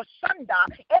Endurable Sunda,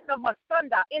 in the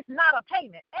Masunda. It's not a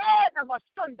payment. In the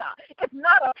Masunda, it's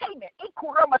not a payment.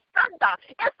 Ikurama Sunda,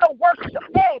 it's a worship.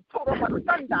 Turama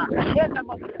Sunda, in the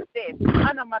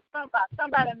Masunda.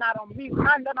 Somebody not on mute.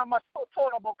 Under the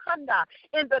Masotorable Kanda,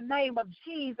 in the name of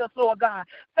Jesus, Lord God.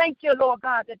 Thank you, Lord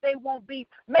God, that they won't be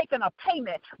making a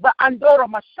payment, but Andora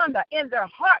Mashanda in their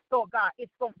heart, Lord God,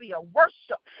 it's going to be a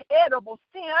worship. Edible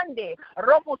Siande,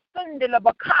 Robo Sunde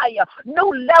Bakaya,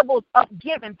 new levels of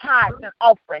giving tithes and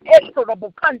offering.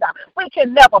 Kanda, we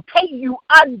can never pay you,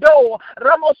 Ando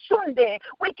Romo Sunde,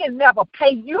 we can never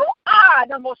pay you,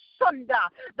 Sunda,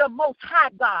 the Most High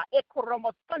God,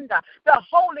 Ekoromosunda, the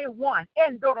Holy One,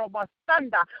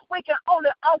 Endoromosunda. We can only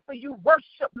offer you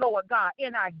worship, Lord God,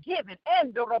 in our giving,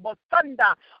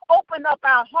 Endoromosunda. Open up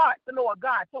our hearts, Lord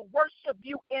God, to worship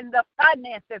you in the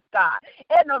finances, God,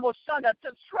 Endoromosunda,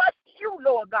 to trust you,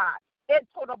 Lord God. As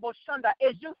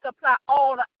you supply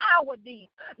all of our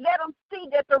needs, let them see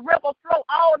that the river flow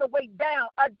all the way down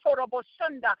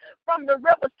from the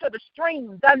rivers to the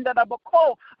streams, under the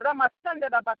Bako, Ramasunda,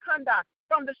 the Bakanda,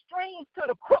 from the streams to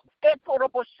the crooks, it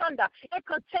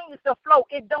continues to flow.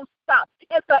 It don't stop.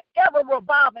 It's an ever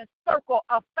revolving circle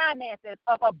of finances,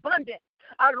 of abundance.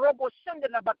 Let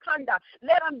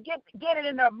them get it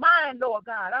in their mind, Lord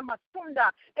God,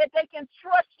 that they can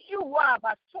trust you,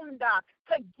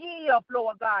 to give,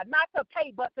 Lord God, not to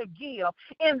pay, but to give.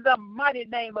 In the mighty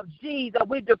name of Jesus,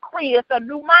 we decree it's a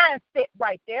new mindset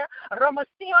right there.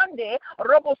 Ramasiande,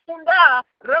 Robosunda,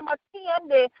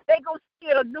 Ramasiande, they go see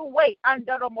it a new way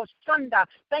under Ramosunda.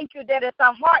 Thank you that it's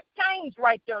a heart change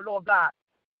right there, Lord God.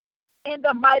 In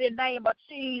the mighty name of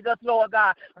Jesus, Lord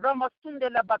God, Ramasunde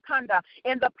la Bakanda,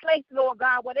 in the place, Lord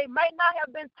God, where they might not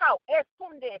have been taught,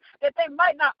 Esunde, that they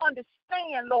might not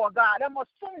understand, Lord God,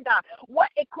 Ramasunda, what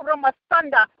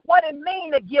it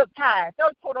means to give tithes,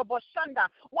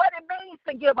 what it means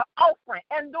to give an offering,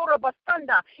 and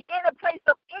Durabasunda, in a place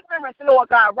of ignorance, Lord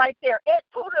God, right there,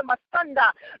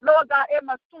 Etudamasunda, Lord God,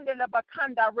 Emasunde la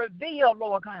Bakanda, reveal,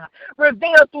 Lord God,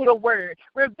 reveal through the word,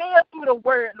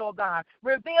 Lord God,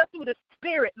 reveal through the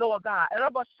Spirit, Lord God,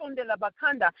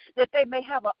 that they may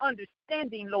have an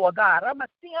understanding, Lord God.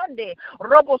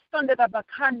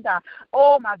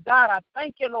 Oh my God, I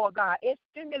thank you, Lord God,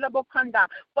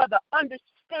 for the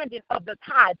understanding of the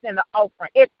tithes and the offering.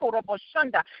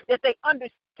 That they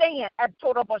understand at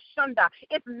Torobashanda.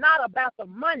 It's not about the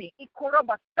money.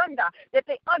 That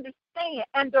they understand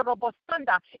and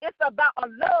Dorobashanda. It's about a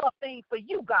love thing for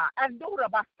you, God. And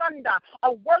Dorobashanda,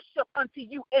 a worship unto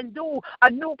you and do a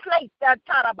new place at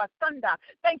Tarabashanda.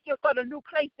 Thank you for the new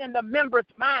place in the members'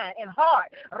 mind and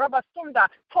heart. Rabashunda,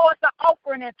 towards the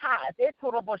offering and tithes.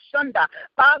 Torobashanda.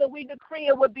 Father, we decree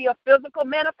it would be a physical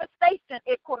manifestation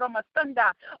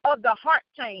of the heart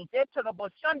change.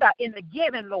 Torobashanda in the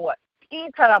giving, Lord.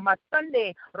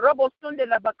 Sunday, Robo Sunday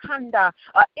la Bakanda,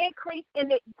 increase in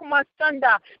the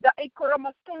Kumasunda, the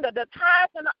Ikoramasunda, the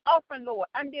tithes and the offering, Lord,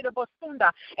 and the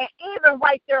Basunda, and even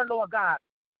right there, Lord God.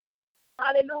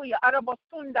 Hallelujah.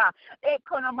 Arabasunda,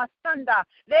 Ekonamasunda.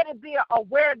 Let it be an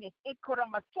awareness,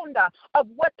 Ekonamasunda, of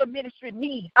what the ministry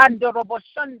needs.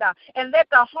 Andorobashunda. And let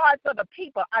the hearts of the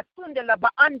people, Asunda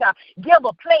Labaanda, give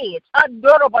a pledge.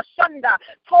 Andorobashunda,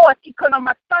 towards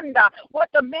Ekonamasunda, what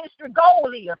the ministry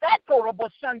goal is. That's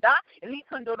Orobashunda.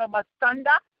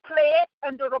 Likandoramasunda. Pledge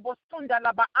and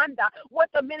what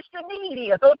the ministry need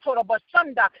is.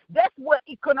 That's what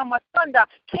Economasunda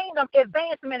kingdom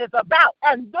advancement is about.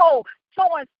 And though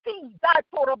sowing seeds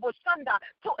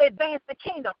to advance the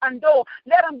kingdom. And though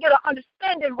let them get an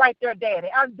understanding right there, Daddy.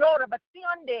 And though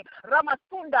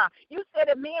Ramasunda, you said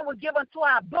that men will give unto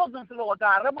our bosoms, Lord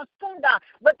God. Ramasunda,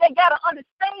 but they gotta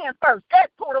understand first.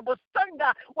 That's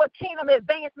what kingdom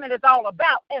advancement is all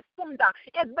about. As Sunda,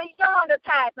 it's beyond the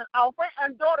tithes and offering.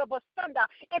 And Sunda,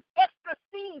 it's extra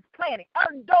seeds planted.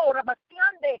 And let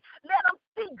them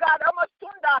see God.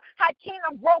 Ramasunda, how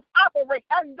kingdom growth operates.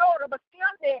 And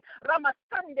Rama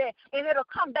Sunday, and it'll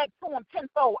come back to them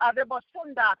tenfold.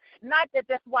 Not that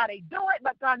that's why they do it,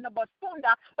 but God, but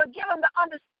give them the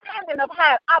understanding of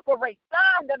how it operates.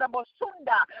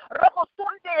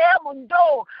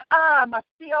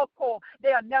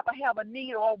 They'll never have a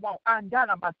need or want.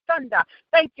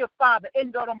 Thank you, Father,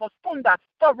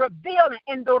 for revealing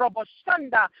in the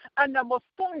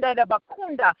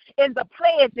bakunda, in the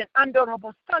pledges under the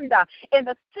in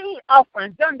the seed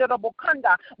offerings under the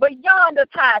bukunda, beyond the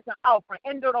tithes and offering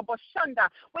under the shunda.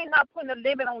 We're not putting a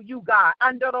limit on you, God,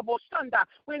 under the shunda.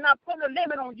 We're not putting a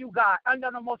limit on you, God, under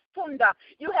the mosunda.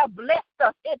 You have blessed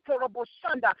us into the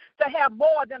shunda to have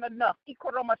more than enough. It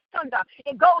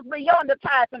goes beyond the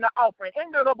tithes and the offering.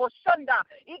 Under the shunda,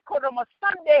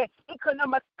 Sunday,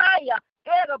 Messiah.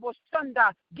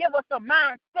 Give us a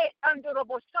mindset under the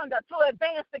Boshunda to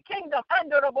advance the kingdom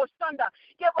under the Boshunda.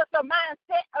 Give us a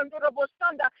mindset under the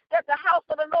Boshunda that the house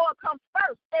of the Lord comes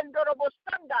first under the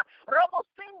Boshunda.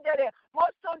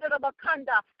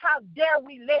 How dare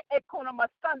we let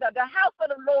the house of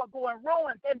the Lord go in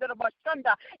ruins under the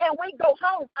Boshunda, and we go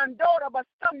home under the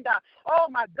Boshunda. Oh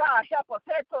my God, help us.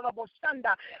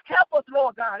 Help us,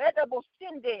 Lord God.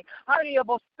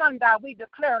 We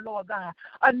declare, Lord God,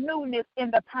 a newness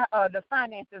in the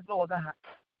finances, Lord God.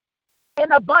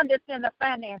 In abundance in the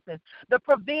finances. The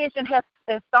provision has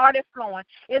started flowing.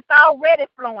 It's already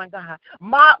flowing, God.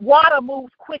 Water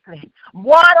moves quickly.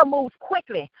 Water moves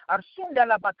quickly.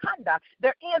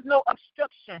 There is no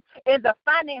obstruction. And the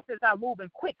finances are moving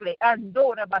quickly. It's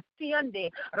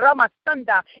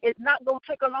not going to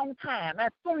take a long time.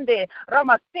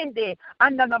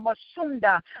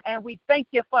 And we thank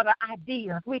you for the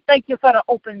ideas. We thank you for the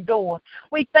open doors.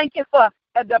 We thank you for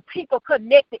the people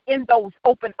connected in those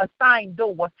open assigned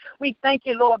doors. We thank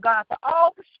you, Lord God, for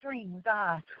all the streams,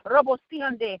 God.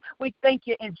 We thank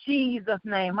you in Jesus'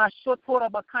 name.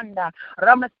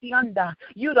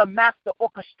 You the master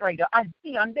orchestrator.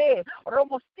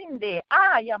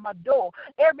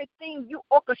 Everything you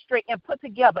orchestrate and put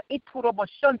together, it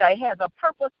has a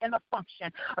purpose and a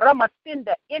function.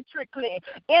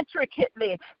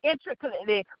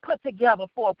 Intricately put together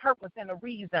for a purpose and a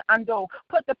reason.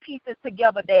 Put the pieces together,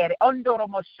 Daddy.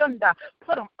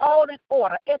 Put them all in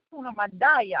order.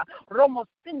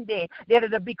 That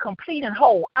it'll be complete and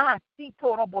whole.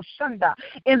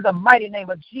 In the mighty name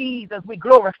of Jesus, we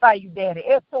glorify you, Daddy.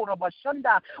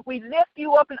 We lift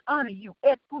you up and honor you.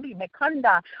 In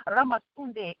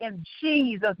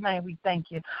Jesus' name, we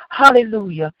thank you.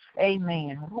 Hallelujah.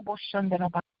 Amen.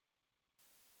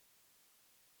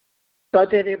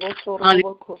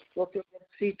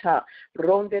 Sita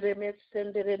rondere me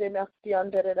sendere me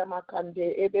stiandere da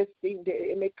makande ebesinde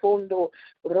emekondo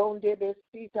ronde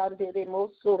besita andere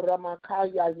moso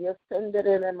ramakaya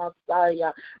yesendere me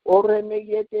masaya ore me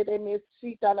yetere me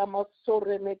sita la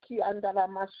masore me ki andala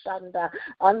mashanda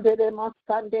andere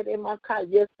masandere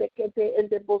makaya sekete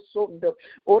ende bosondo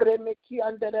ore me ki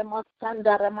andere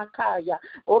masanda ramakaya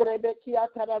ore be ki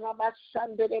atara na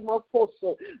mashandere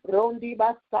mofoso rondi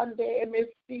basande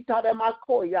emesita da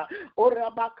makoya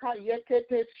ora baka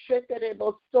yekete shetere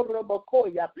bosoro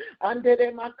bokoya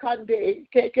andere makande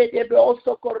keke debe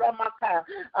osokora maka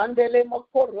andele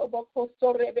mokoro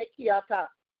bokosore bekiata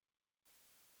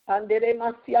andere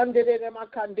masi andere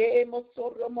makande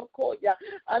emosoro mokoya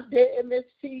ande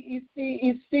emesi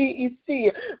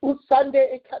isi usande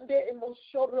ekande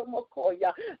emoshoro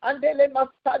mokoya andele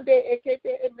masande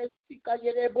ekete emesika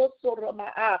yere bosoro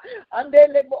maa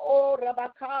andele bo ora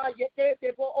baka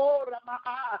yekete bo ora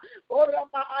maa ora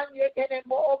maa yekene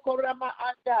mo okora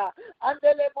anda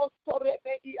andele mosore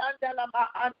medi andala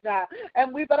anda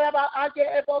and we braba aje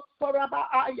ebosora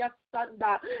maa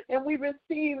yasanda and we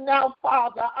receive now,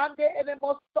 Father, ande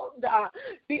emosonda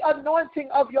the anointing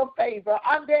of your favor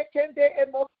ande kende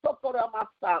emosokora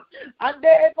masa ande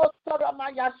emosora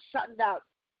maya shanda.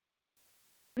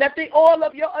 Let the oil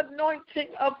of your anointing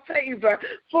of favor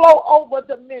flow over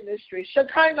the ministry,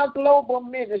 Shekinah Global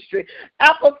Ministry,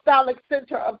 Apostolic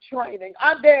Center of Training.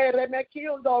 Ande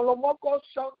remekiundo lomoko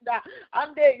shonda,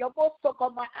 ande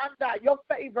yobosokoma anda, your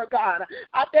favor, God.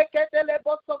 Ande ketele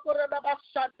bosokora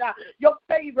bashanda, your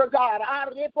favor, God.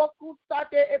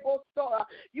 Arepokusate ebosoa.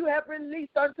 You have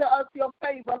released unto us your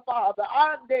favor, Father.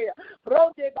 Ande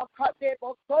rode bakate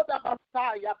bosoda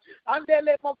basaya,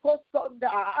 andele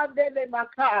mokosonda, andele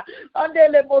maka.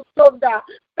 Andele mosonda,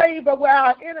 favor where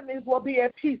our enemies will be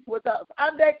at peace with us.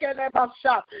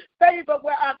 Favor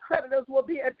where our creditors will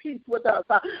be at peace with us.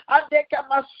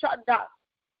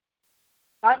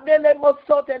 Andele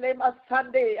mosotele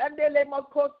masande, andele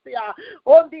mokosia,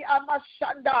 ondi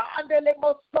amashanda, andele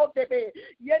mosotebe,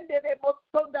 yendele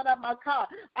mosondara maka,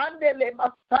 andele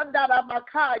masandara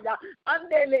makaya,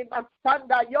 andele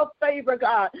masanda, your favor,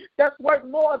 God, that's worth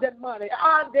more than money.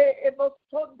 Ande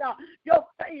emosonda, your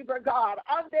favor, God,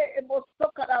 ande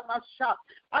emosokara masha,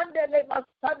 andele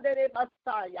masandere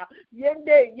masaya,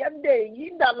 yende,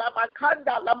 yinda la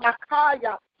makanda la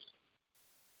makaya.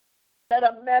 Let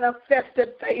a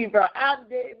manifested favor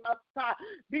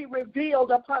be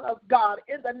revealed upon us, God,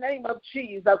 in the name of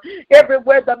Jesus.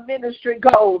 Everywhere the ministry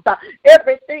goes,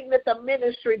 everything that the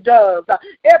ministry does,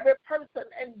 every person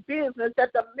and business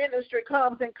that the ministry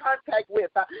comes in contact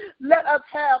with, let us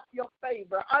have your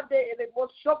favor.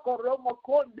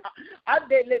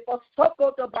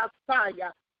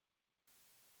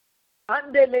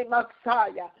 Andele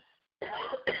Messiah.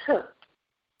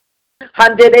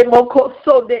 Handele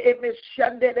mokoso de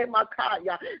emishandele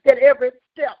makaya. That every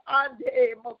step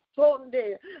ande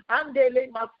mosonde andele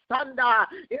masanda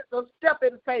is a step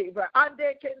in favor.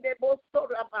 Ande kende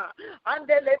mosorama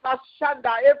andele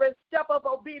mashanda. Every step of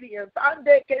obedience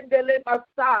ande kendele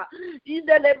masa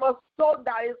indele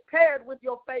mosonda is paired with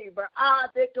your favor.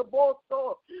 Ade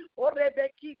keboso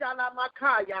orebekita la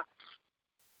makaya.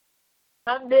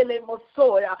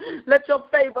 Let your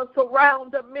favor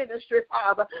surround the ministry,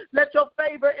 Father. Let your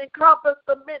favor encompass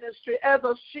the ministry as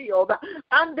a shield.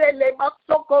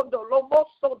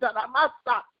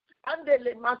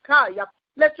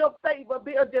 Let your favor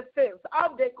be a defense.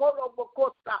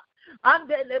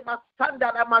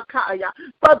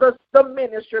 For the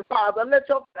ministry, Father. Let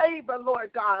your favor,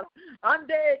 Lord God.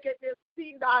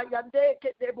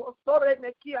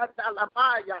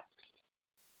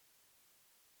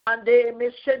 Ande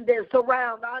mishende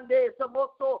surround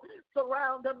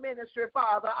the ministry,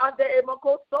 Father. Ande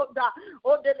emokosonda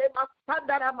ondele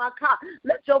masandara maka.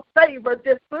 Let your favor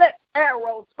deflect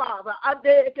arrows, Father.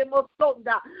 Ande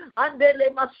ekemosonda andele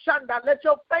mashanda. Let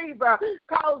your favor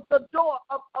cause the door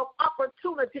of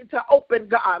opportunity to open,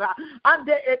 God.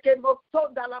 Ande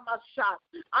ekemosonda la masha.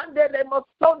 Andele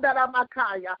mosonda la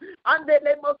makaya.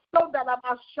 Andele mosonda la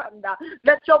mashanda.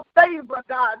 Let your favor,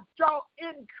 God, draw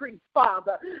increase,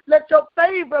 Father. Let your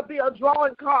favor be a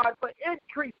drawing card for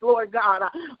increase, Lord God,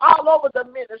 all over the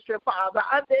ministry, Father.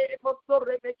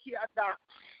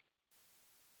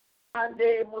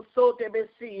 Ande mosote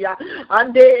besia,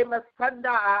 ande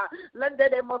masanda, lende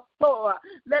de mosoa.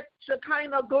 Let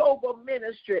Shekinah Global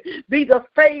Ministry be the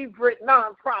favorite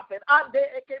nonprofit. Ande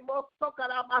eke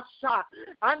mosokara masha,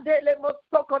 ande le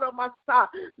mosokara masa.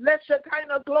 Let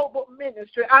Shekinah Global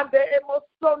Ministry, ande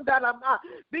emosonda lama,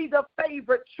 be the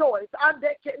favorite choice.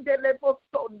 Ande kende le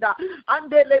mosonda,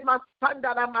 ande le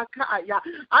masanda la makaya,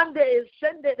 ande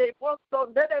shende le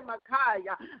mosonda le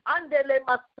makaya, ande le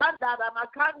masanda la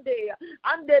makande.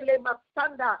 Andele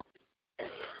masanda.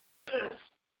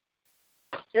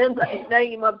 In the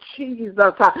name of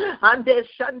Jesus, ande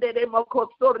shandele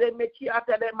mokosore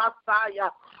mekiate le masaya.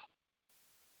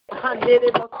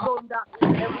 Andele mosonda.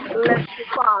 And we bless you,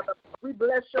 Father. We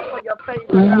bless you for your favor,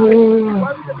 God. We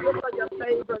worship you for your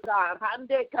favor, God.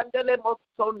 Ande kandele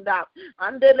mosonda.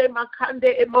 Andele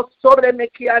makande emosore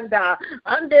mekianda.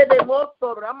 Andele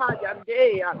moso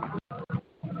ramayandea.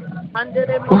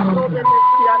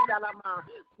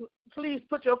 Please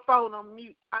put your phone on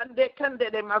mute. Ande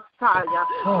kandele Messiah.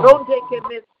 Ronde ke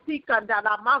mesika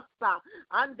dala masa.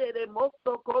 Ande de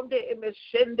moso konde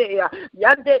emeshende.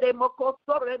 Yande de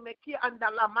mokosore meki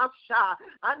andala masha.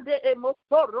 Ande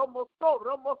emoso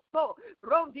romoso.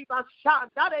 Rondi basha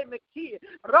dare meki.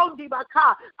 Rondi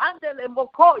baka. Andele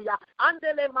mokoya.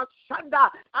 Andele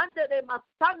mashanda. Andele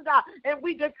masanda. And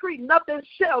we decree nothing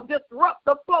shall disrupt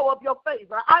the flow of your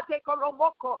favor. Ate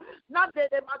koromoko. Nande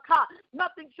de maka.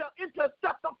 Nothing shall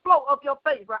intercept the flow of your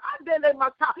favor. Andele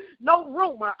maka. No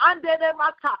rumor. Andele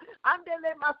maka.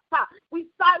 Andele masa. We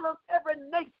silence every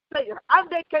naysayer.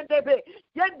 Ande kendebe.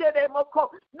 Yendele moko.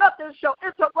 Nothing shall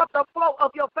interrupt the flow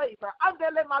of your favor.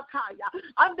 Andele makaya.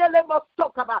 Andele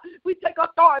mosokaba. We take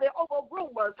authority over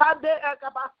rumors. Ande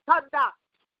ekabasanda.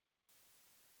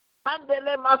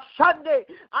 Andele masande,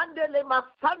 andele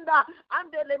masanda,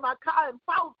 andele makai, and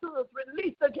falsehoods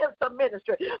released against the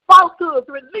ministry, falsehoods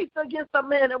released against the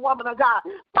man and woman of God,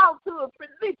 falsehoods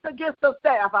released against the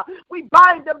staff. We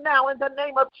bind them now in the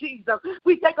name of Jesus.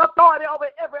 We take authority over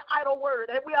every idle word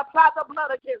and we apply the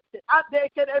blood against it. And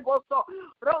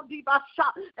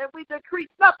we decree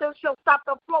nothing shall stop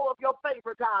the flow of your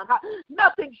favor, God.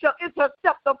 Nothing shall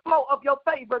intercept the flow of your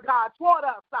favor, God, toward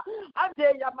us.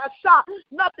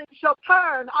 Nothing shall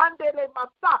turn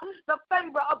the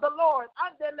favor of the Lord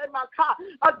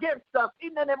against us.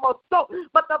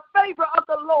 But the favor of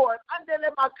the Lord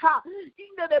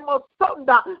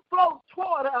flows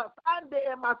toward us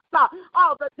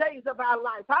all the days of our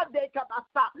life.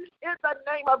 In the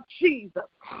name of Jesus.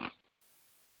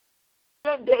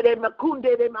 Rendere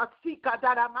makunde de masika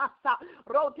daramasa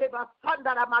rote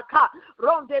basandara maka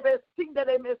ronde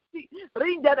besindere mesi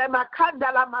rindere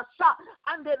makanda la masa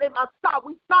andele masa.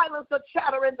 We silence the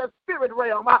chatter in the spirit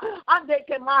realm ande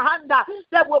ke mahanda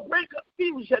that will bring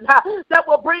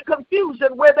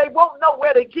confusion where they won't know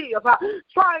where to give,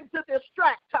 trying to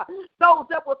distract those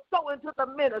that will sow into the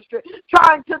ministry,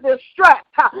 trying to distract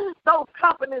those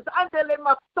companies andele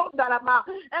masondara ma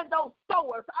and those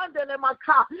sowers andele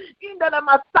maka in the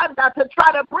to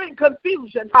try to bring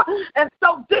confusion and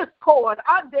so discord.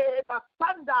 In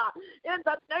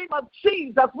the name of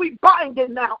Jesus, we bind it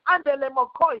now.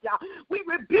 We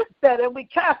rebuke that and we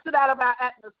cast it out of our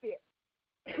atmosphere.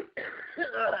 In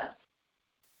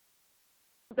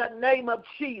the name of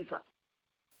Jesus.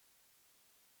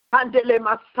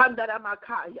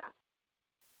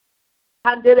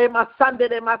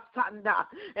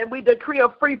 And we decree a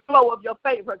free flow of your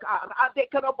favor, God.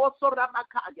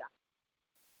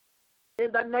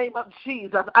 In the name of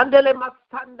Jesus. Andele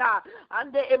masanda.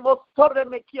 Ande emosore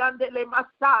meki andele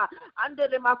masa.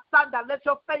 Andele masanda. Let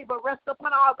your favor rest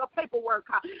upon all the paperwork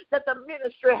that the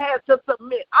ministry has to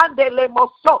submit. Andele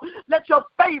moso. Let your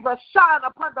favor shine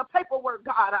upon the paperwork,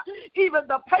 God. Even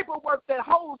the paperwork that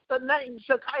holds the name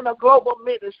Shekinah Global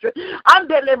Ministry.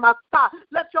 Andele masa.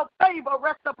 Let your favor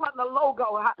rest upon the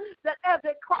logo that as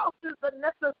it crosses the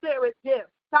necessary depth.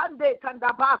 Sunday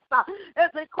Kandabasa, as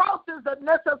it crosses the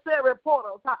necessary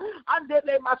portals,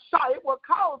 it will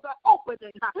cause an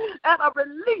opening and a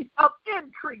release of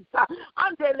increase.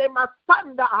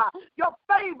 Your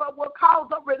favor will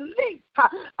cause a release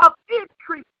of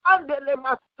increase.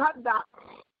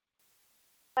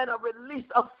 And a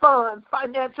release of funds,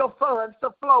 financial funds to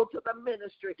flow to the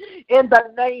ministry in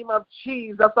the name of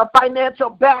Jesus. A financial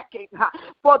backing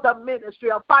for the ministry,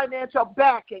 a financial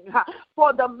backing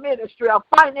for the ministry, a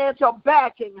financial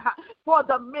backing for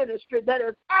the ministry that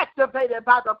is activated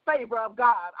by the favor of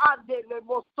God.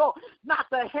 Not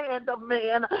the hand of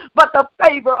man, but the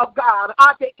favor of God.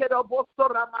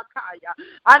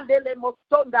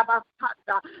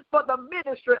 For the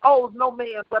ministry owes no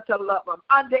man but to love him.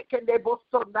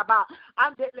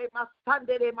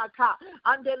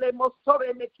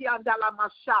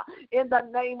 In the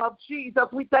name of Jesus,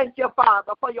 we thank you,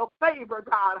 Father, for your favor,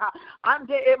 God.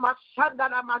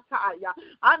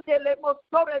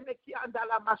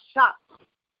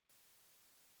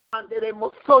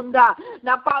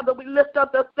 Now, Father, we lift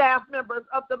up the staff members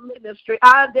of the ministry.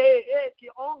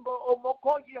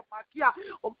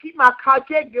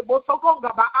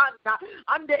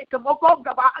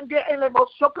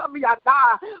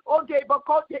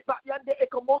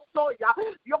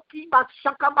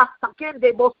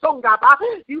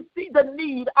 You see the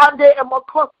need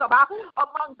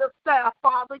among the staff,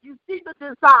 Father. You see the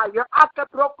desire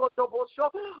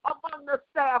among the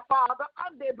staff, Father.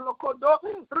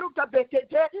 Ruka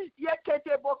Betete,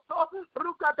 Yekete Boso,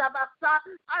 Ruka Dabasa,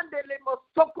 Andele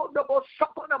Mosoko no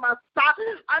Boshoko no Masa,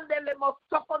 Andele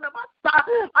Mosoko no Masa,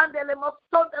 Andele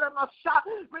Mosoko no Masa.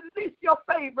 Release your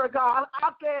favor, God.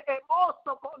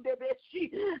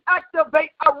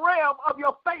 Activate a realm of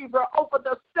your favor over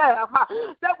the staff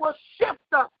that will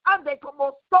shift us. Ande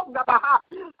como songa baha,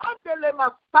 Andele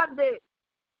Masande.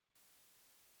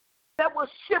 That will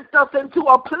shift us into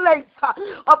a place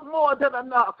of more than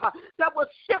enough. That will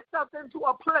shift us into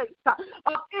a place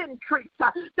of increase.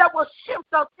 That will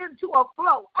shift us into a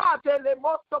flow.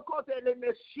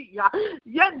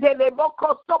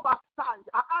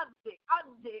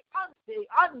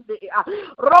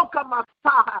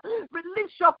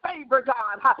 Release your favor,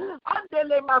 God.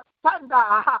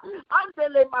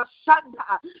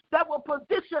 That will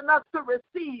position us to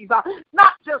receive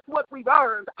not just what we've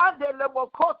earned, not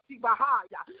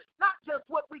just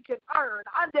what we can earn,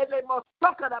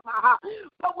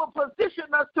 but will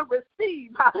position us to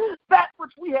receive that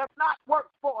which we have not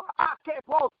worked for.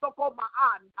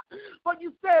 For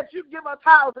you said you give us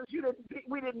houses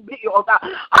we didn't build,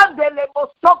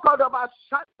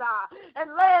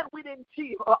 and land we didn't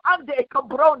till.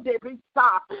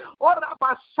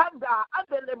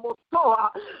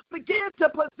 Begin to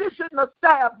position the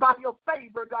staff by your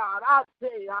favor, God.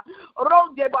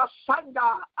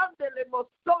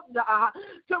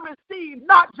 To receive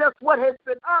not just what has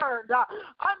been earned,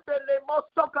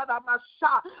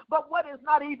 but what is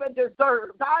not even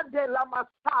deserved.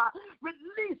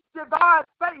 Release divine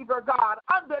favor, God,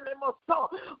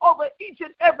 over each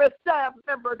and every staff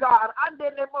member, God,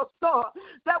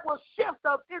 shift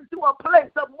us into a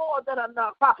place of more than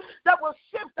enough, that will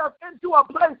shift us into a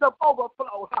place of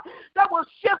overflow, that will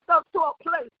shift us to a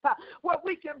place where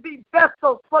we can be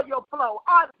vessels for your flow,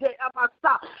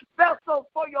 vessels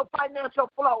for your financial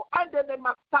flow,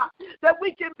 that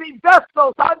we can be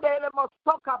vessels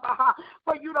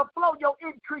for you to flow your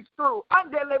increase through.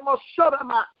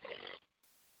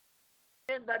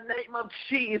 In the name of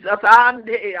Jesus,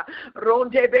 Ande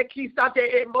Ronde Bekisa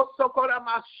de Emosokora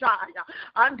Mashaya,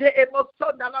 Ande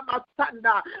Emosonda la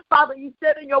Masanda. Father, you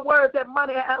said in your word that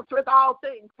money answereth all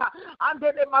things.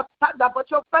 Ande de Masanda, but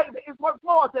your favor is worth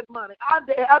more than money.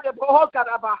 Ande Ade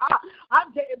Bohokarabaha,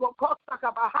 Ande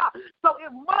Ebokosakabaha. So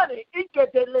if money,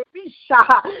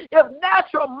 if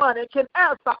natural money can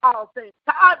answer all things,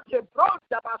 Ande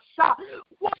Bronda Basha,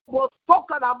 what was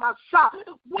spoken of Masha,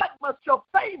 what must your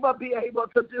favor be able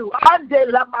to do?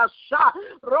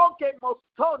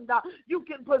 You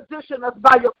can position us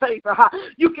by your favor.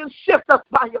 You can shift us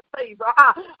by your favor.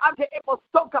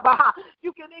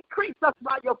 You can increase us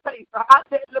by your favor.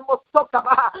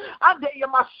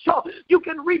 You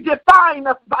can redefine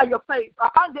us by your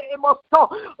favor.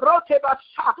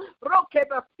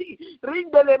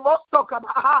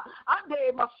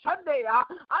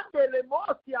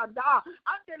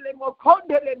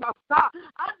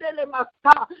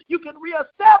 You can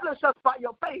reestablish us by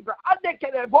your favor.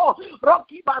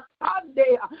 Roki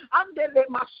Basande, Andele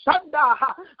Mashanda,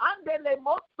 Andele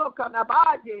Mosto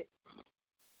Kanabaye.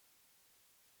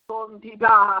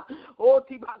 Ondiba,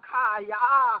 Otibakaya,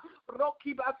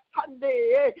 Roki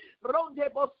Basande, Ronde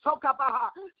Bosokabaha.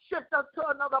 Shift us to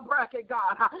another bracket,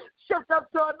 God. Shift us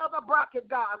to another bracket,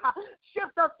 God.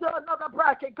 Shift us to another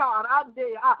bracket, God.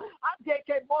 Ande,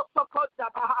 Ande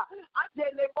Mosokodabaha,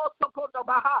 Andele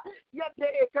Mosokodabaha, Yende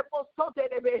Kemosote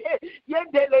de Behe,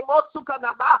 Yendele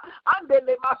Mosukanaba,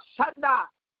 Andele Mashanda.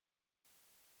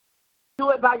 Do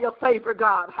it by your favor,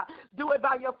 God. Do it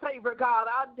by your favor, God.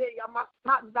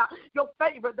 Your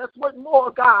favor that's worth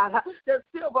more, God, than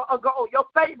silver or gold. Your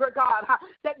favor, God,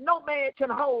 that no man can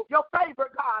hold. Your favor,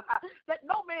 God, that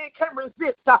no man can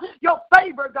resist. Your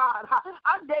favor, God.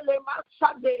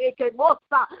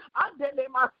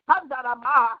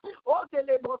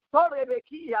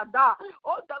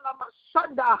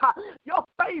 Your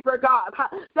favor, God,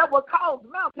 that will cause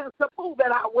mountains to move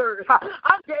at our word.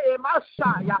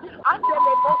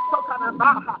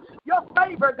 Your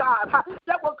favor, God,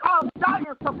 that will cause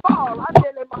giants to fall.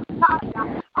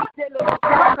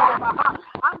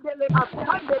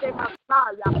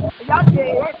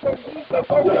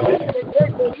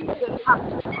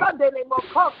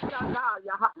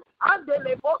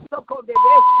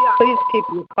 Please keep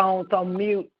your phones on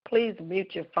mute. Please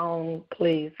mute your phone,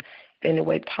 please, in any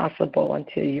way possible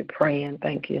until you're praying.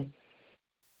 Thank you.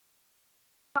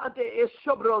 Ande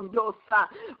Shobrondosa,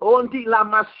 Ondi la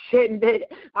Mashende,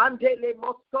 Andele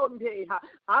Mosonde,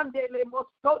 Andele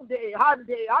Mosonde,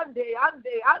 Ande,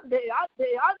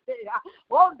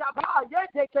 Onda Ba,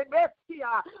 Yete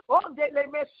Kemesia, Ondele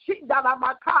Meshinda la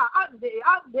Maka, Ande,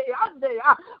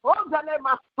 Ondele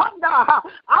Masanda,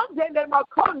 Andele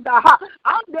Makonda,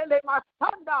 Andele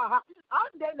Masanda,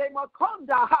 Andele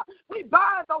Makonda. We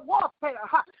bind the warfare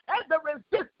and the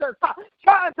resistance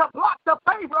trying to block the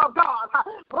favor of God.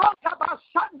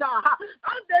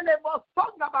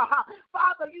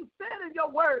 Father, you said in your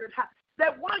word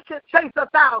that one can chase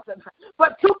 1,000,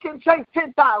 but two can chase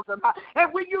 10,000.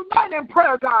 And we unite in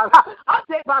prayer, God.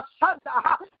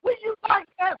 We unite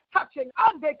as touching.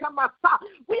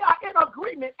 We are in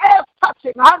agreement as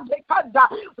touching. And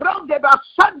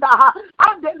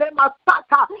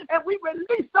we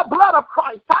release the blood of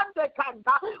Christ.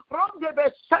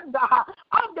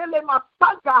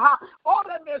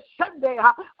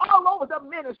 All over the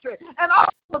ministry and all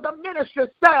over the ministry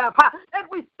staff. And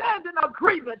we stand in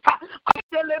agreement for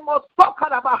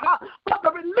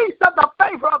the release of the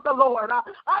favor of the Lord.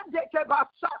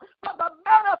 For the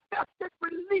manifested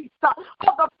release of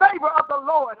the favor of the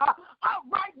Lord.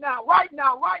 Right now.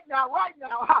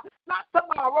 Not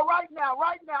tomorrow, right now.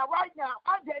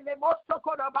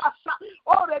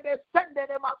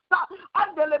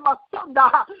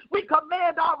 We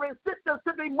command our resistance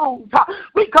to be moved.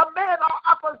 We command our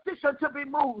opposition to be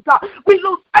moved. We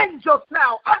lose angels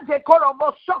now.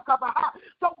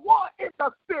 So war is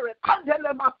the spirit.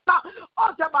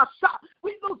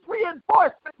 We lose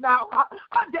reinforcement now.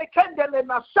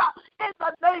 In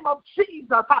the name of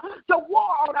Jesus, to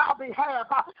war on our behalf.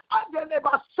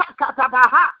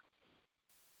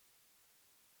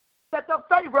 That the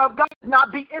favor of God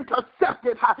not be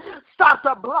intercepted, stopped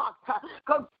or blocked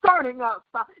concerning us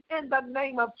in the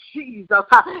name of Jesus.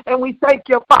 And we thank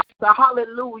you, Father.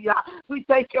 Hallelujah. We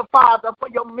thank you, Father, for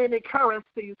your many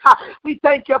currencies. We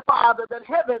thank you, Father, that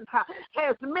heaven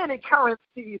has many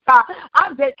currencies.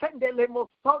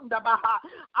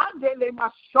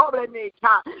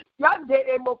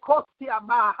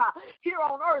 Here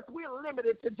on earth, we're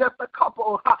limited to just a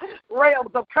couple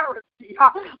realms of currency.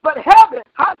 But heaven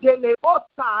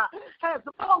has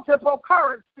multiple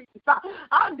currencies.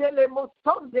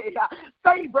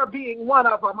 Favor being one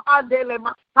of them.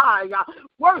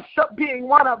 Worship being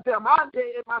one of them.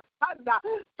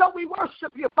 So we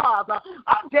worship you, Father.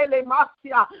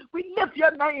 We lift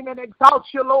your name and exalt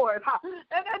you, Lord.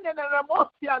 And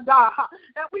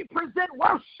we present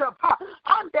worship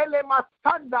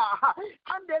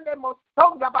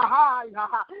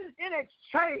in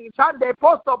exchange.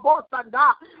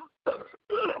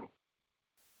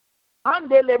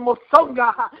 Andele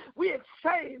Mosonga, we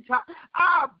exchange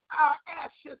our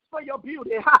ashes for your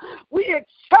beauty. We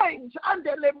exchange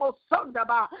Andele Mosonga,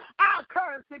 our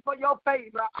currency for your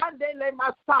favor. Andele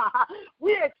Masa,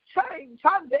 we exchange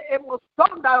Andele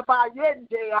Mosonga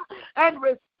and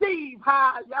receive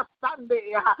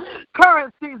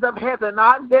currencies of heaven.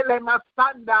 Andele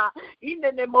Masanda,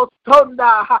 Indele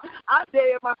Mosonda,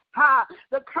 Andele Masa,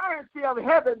 the currency of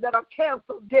heaven that are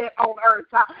canceled debt on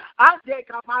earth.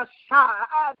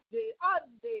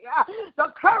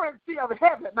 The currency of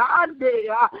heaven, the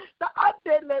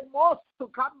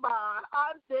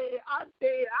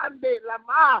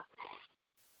lama.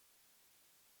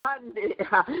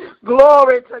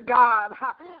 Glory to God.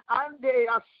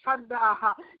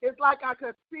 It's like I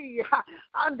could see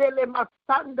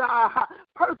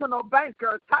personal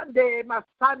bankers,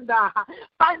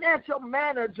 financial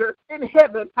managers in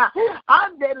heaven,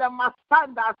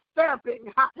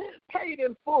 stamping, paid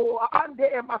in full,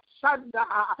 the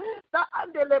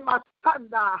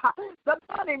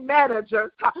money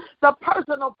managers, the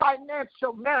personal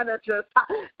financial managers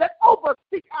that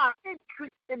oversee our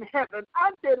increase in heaven,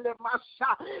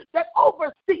 that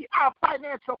oversee our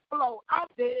financial flow,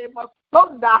 the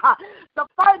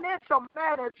financial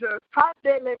managers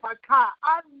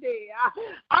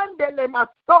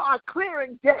are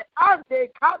clearing debt, they're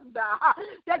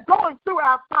going through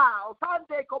our files. I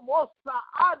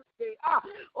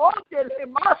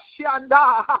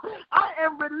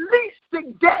am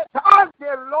releasing debt.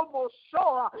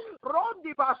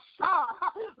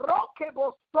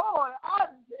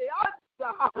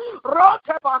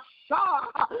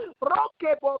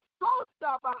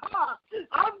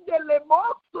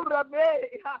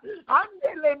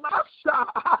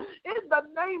 In the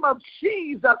name of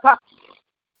Jesus.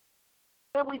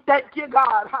 And we thank you,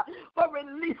 God, for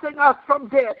releasing us from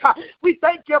debt. We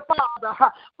thank you, Father,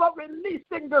 for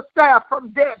releasing the staff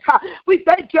from debt. We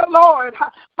thank you, Lord,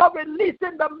 for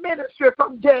releasing the ministry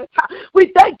from debt.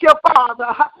 We thank you,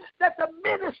 Father, that the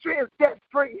ministry is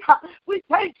debt-free. We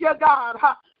thank you, God,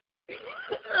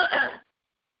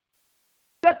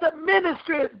 that the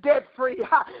ministry is debt-free.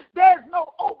 There's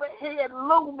no overhead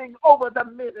looming over the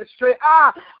ministry.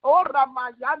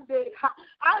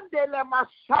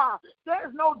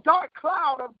 There's no dark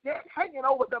cloud of debt hanging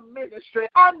over the ministry.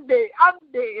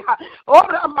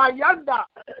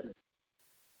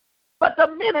 But the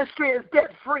ministry is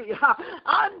debt-free.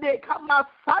 Ande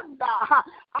kamasanda,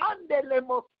 ande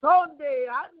lemosonde,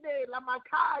 ande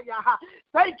lamakaya.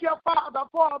 Thank you, Father,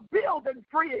 for a building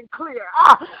free and clear.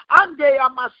 Ande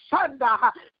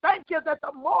amashanda. Thank you that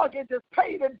the mortgage is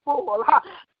paid in full.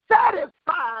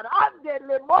 Satisfied. Ande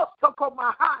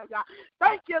lemosokomahaya.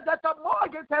 Thank you that the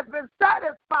mortgage has been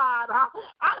satisfied.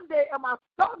 Ande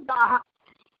amasonda.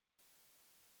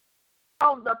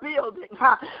 On the building,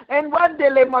 and one day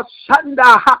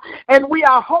and we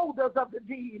are holders of the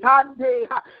deed.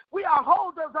 We are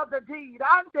holders of the deed.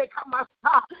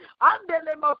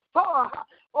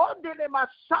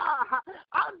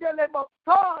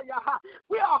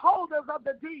 We are holders of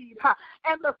the deed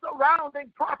and the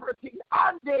surrounding property.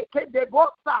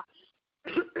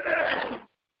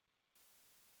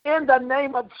 In the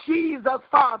name of Jesus,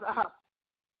 Father.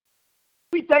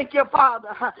 We thank you,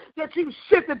 Father, that you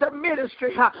shifted the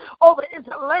ministry over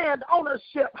into land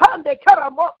ownership. I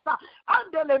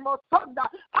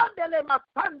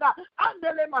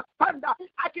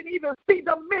can even see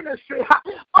the ministry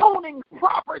owning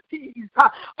properties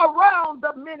around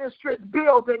the ministry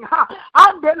building.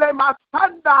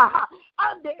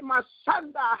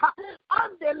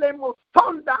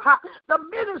 The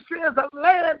ministry is a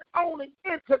land-owning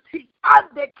entity.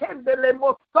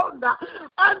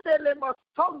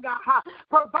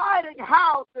 Providing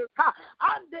houses.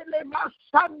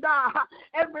 God,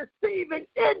 and receiving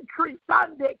increase.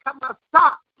 Sunday, come on,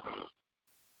 stop.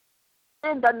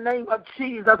 In the name of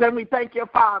Jesus, and we thank you,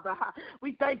 Father.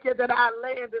 We thank you that our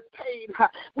land is paid.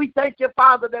 We thank you,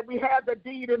 Father, that we have the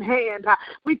deed in hand.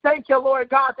 We thank you, Lord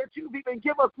God, that you've even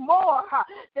given us more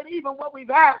than even what we've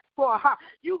asked for.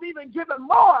 You've even given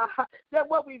more than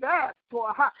what we've asked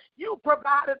for. You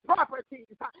provided properties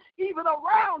even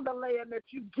around the land that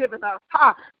you've given us.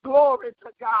 Glory to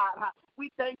God.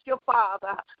 We thank you,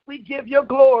 Father. We give you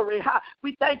glory.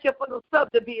 We thank you for the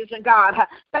subdivision, God.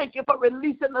 Thank you for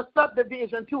releasing the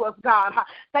subdivision to us, God.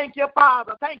 Thank you,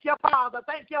 Father. Thank you, Father.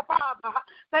 Thank you, Father.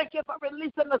 Thank you for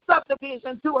releasing the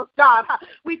subdivision to us, God.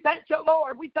 We thank you,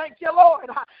 Lord. We thank you, Lord.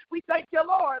 We thank you,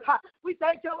 Lord. We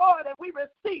thank you, Lord, and we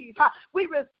receive. We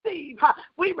receive.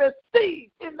 We receive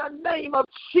in the name of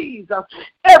Jesus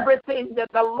everything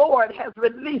that the Lord has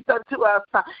released unto us.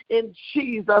 In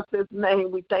Jesus'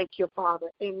 name, we thank you, Father.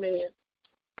 Amen.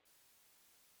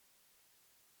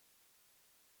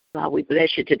 God, we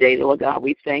bless you today, Lord God.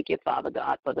 We thank you, Father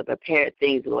God, for the prepared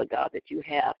things, Lord God, that you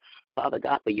have, Father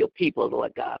God, for your people,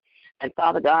 Lord God. And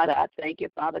Father God, I thank you,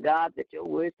 Father God, that your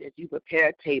word says you prepare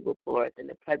a table for us in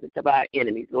the presence of our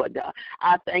enemies, Lord God.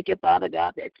 I thank you, Father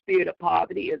God, that spirit of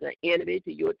poverty is an enemy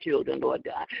to your children, Lord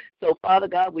God. So, Father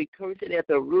God, we curse it at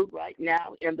the root right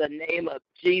now in the name of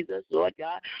Jesus, Lord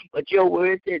God. But your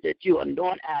word says that you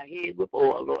anoint our heads with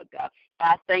oil, Lord God.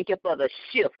 I thank you for the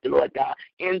shift, Lord God,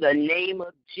 in the name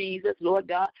of Jesus, Lord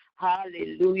God.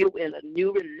 Hallelujah. In a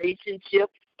new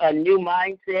relationship, a new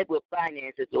mindset with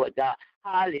finances, Lord God.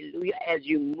 Hallelujah. As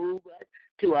you move us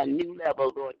to a new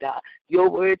level, Lord God. Your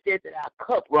word says that our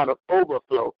cup runneth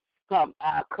overflow.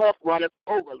 Our cup runneth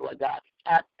over, Lord God.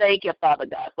 I thank you, Father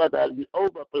God, for the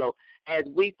overflow. As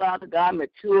we, Father God,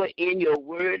 mature in your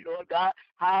word, Lord God.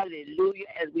 Hallelujah.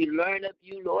 As we learn of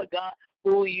you, Lord God,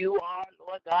 who you are,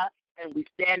 Lord God, and we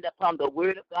stand upon the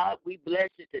word of God, we bless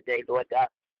you today, Lord God.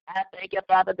 I thank you,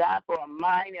 Father God, for a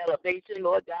mind elevation,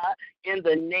 Lord God, in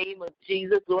the name of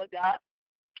Jesus, Lord God.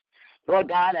 Lord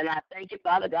God, and I thank you,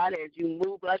 Father God, as you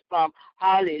move us from,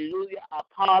 hallelujah, a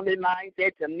poverty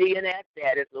mindset to millionaire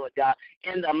status, Lord God,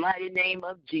 in the mighty name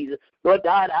of Jesus. Lord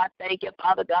God, I thank you,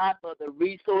 Father God, for the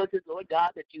resources, Lord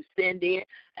God, that you send in.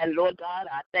 And, Lord God,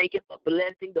 I thank you for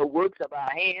blessing the works of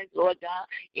our hands, Lord God,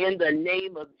 in the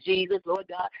name of Jesus, Lord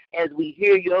God, as we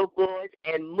hear your voice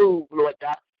and move, Lord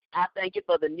God. I thank you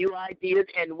for the new ideas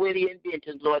and witty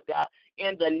inventions, Lord God.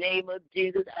 In the name of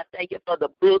Jesus, I thank you for the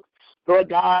books, Lord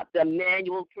God, the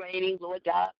manual training, Lord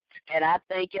God. And I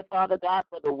thank you, Father God,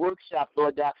 for the workshop,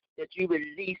 Lord God, that you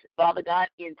release, Father God,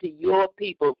 into your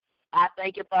people. I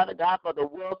thank you, Father God, for the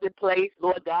wealthy place,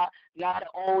 Lord God, not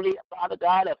only, Father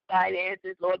God, of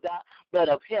finances, Lord God, but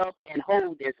of health and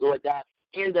wholeness, Lord God.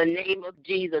 In the name of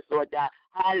Jesus, Lord God.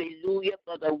 Hallelujah,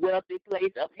 for the wealthy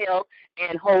place of health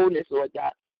and wholeness, Lord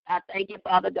God. I thank you,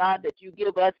 Father God, that you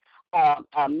give us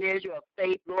a measure of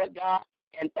faith, Lord God.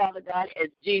 And Father God, as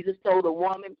Jesus told the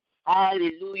woman,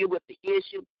 hallelujah, with the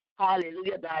issue,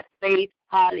 hallelujah, thy faith,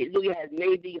 hallelujah, has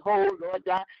made thee whole, Lord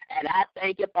God. And I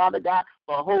thank you, Father God,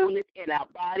 for wholeness in our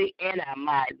body and our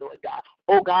mind, Lord God.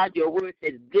 Oh God, your word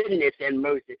says goodness and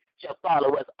mercy shall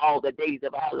follow us all the days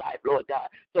of our life, Lord God.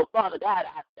 So, Father God,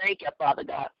 I thank you, Father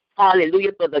God.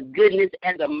 Hallelujah, for the goodness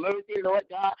and the mercy, Lord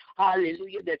God.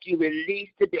 Hallelujah, that you release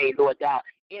today, Lord God.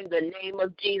 In the name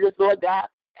of Jesus, Lord God.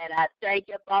 And I thank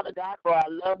you, Father God, for our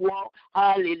love walk.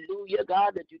 Hallelujah,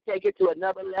 God, that you take it to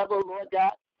another level, Lord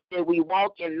God. That we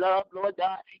walk in love, Lord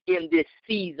God, in this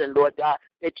season, Lord God.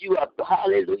 That you are,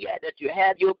 hallelujah, that you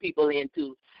have your people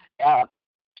into.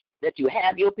 That you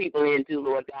have your people into,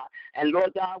 Lord God. And,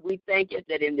 Lord God, we thank you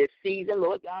that in this season,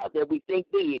 Lord God, that we think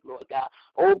big, Lord God.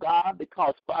 Oh, God,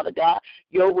 because, Father God,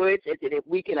 your word says that if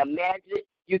we can imagine it,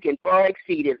 you can far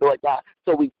exceed it, Lord God.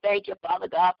 So we thank you, Father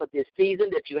God, for this season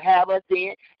that you have us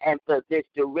in and for this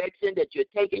direction that you're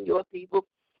taking your people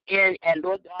in. And,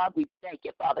 Lord God, we thank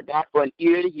you, Father God, for an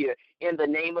ear to hear. In the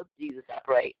name of Jesus, I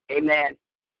pray. Amen.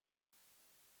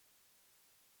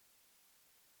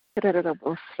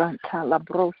 Santa, la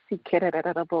brosi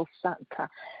kererabo Santa,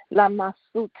 la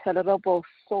masuta robo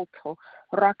soto,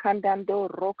 rakandando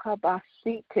roca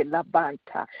basite la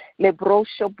banta, le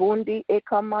brosho bundi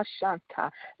ekamashanta,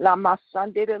 la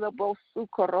masande de la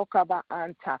bosuko roca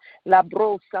baanta, la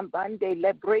bro sambande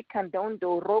le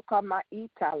brekandondo roca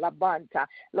maita la banta,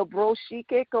 la broshi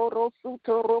ke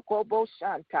korosuto roko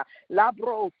boshanta, la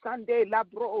bro sande la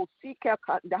bro sika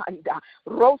kandanda,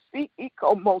 rosi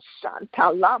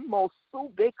ikomoshanta, la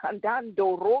sube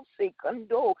candando rose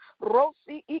cando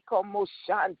rosi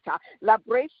ikomoshanta la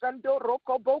bresando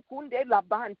rokobo kunde la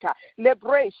banta le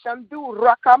bresando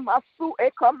rakamasu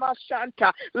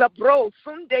ekamashanta la bro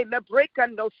sunde le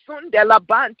brekando sunde la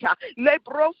banta le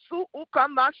brosu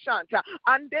ukamashanta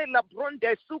ande la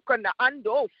bronde sukana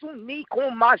ando suni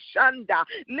kumashanda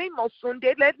limo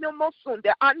sunde le no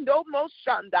sunde ando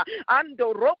moshanda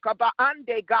ando rokaba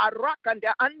ande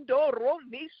garakanda ando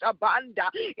romisha banda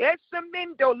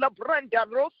esemindo la branda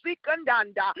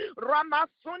rosikandanda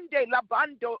ramasunde la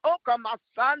bando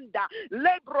okamasanda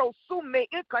lebro sume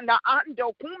ikana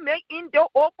ando kume indo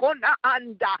okona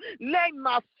anda le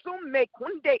masume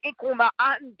kunde ikuma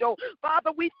ando.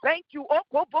 Father, we thank you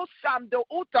okobo sando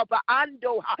utaba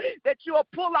ando that you will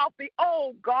pull out the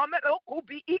old garment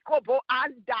okubi ikobo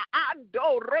anda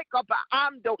ando rekaba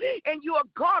ando and you will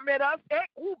garment us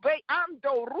ekube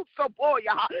ando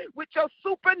rusoboya with your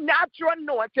supernatural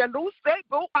anointing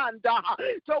rusebo anda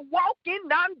to walk in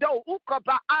ando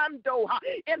ukaba ando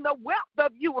in the wealth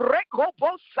of you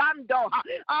rekobo sando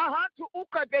to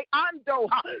ukabe ando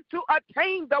to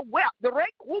attain the wealth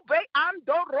rekube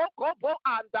ando rokobo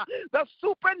anda the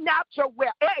supernatural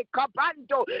wealth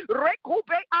kabando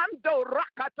rekube ando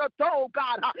rakatoto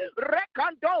God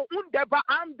rekando undeba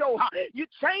ando you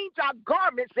change our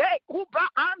garments kuba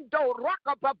ando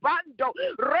rakababando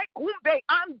rekumbe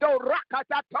ando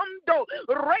rakatatondo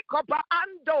rekoba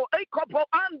ando ekobo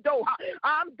ando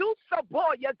do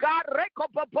saboya God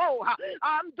rekobo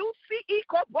do si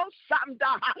ikobo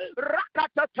sanda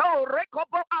rakatato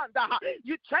rekobo anda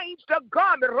you change the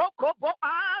garment rokobo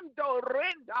ando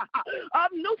renda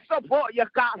of new saboya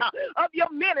God of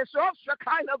your ministry of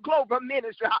Shekinah Global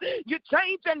Ministry you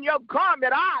changing your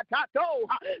garment tato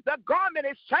the garment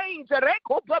is changed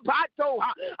rekobato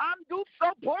do so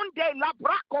bonde la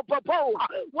braco babo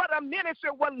what a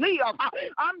ministry will live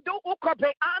do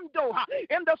ukobe ando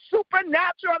in the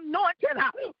supernatural anointing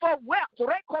for wealth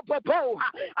rekobabo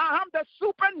the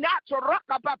supernatural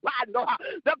rakababando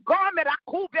the garment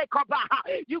akube koba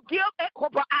you give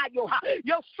ekoba ayo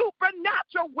your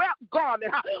supernatural wealth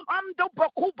garment do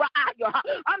bokuba ayo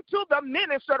unto the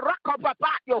ministry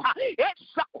rakababayo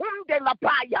sakunde la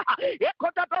baya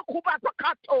ekoda bokuba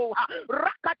bakato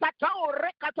rakatato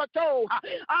rekatato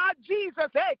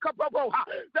Jesus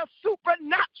the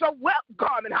supernatural wealth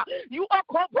garment you are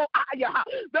kobo aya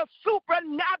the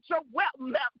supernatural wealth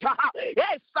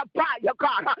sabaya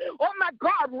God oh my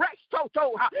God rest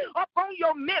toto upon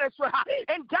your ministry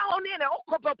and down in it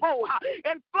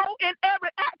and flow in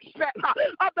every aspect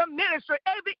of the ministry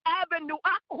every avenue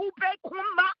akube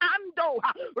kuma ando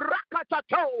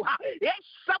rakatato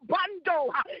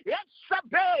sabando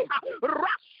sabe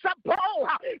rasabo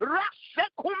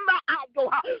rasekuma ando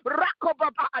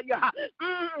rakobabaya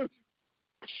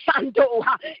Sando,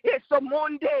 it's a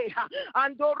Monday,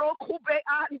 Andoro Kube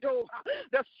Ando,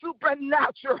 the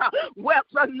supernatural wealth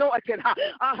anointing,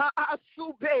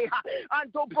 Sube,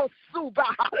 Andobo Suba,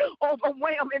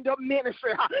 overwhelming the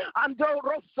ministry,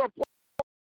 Andoro support.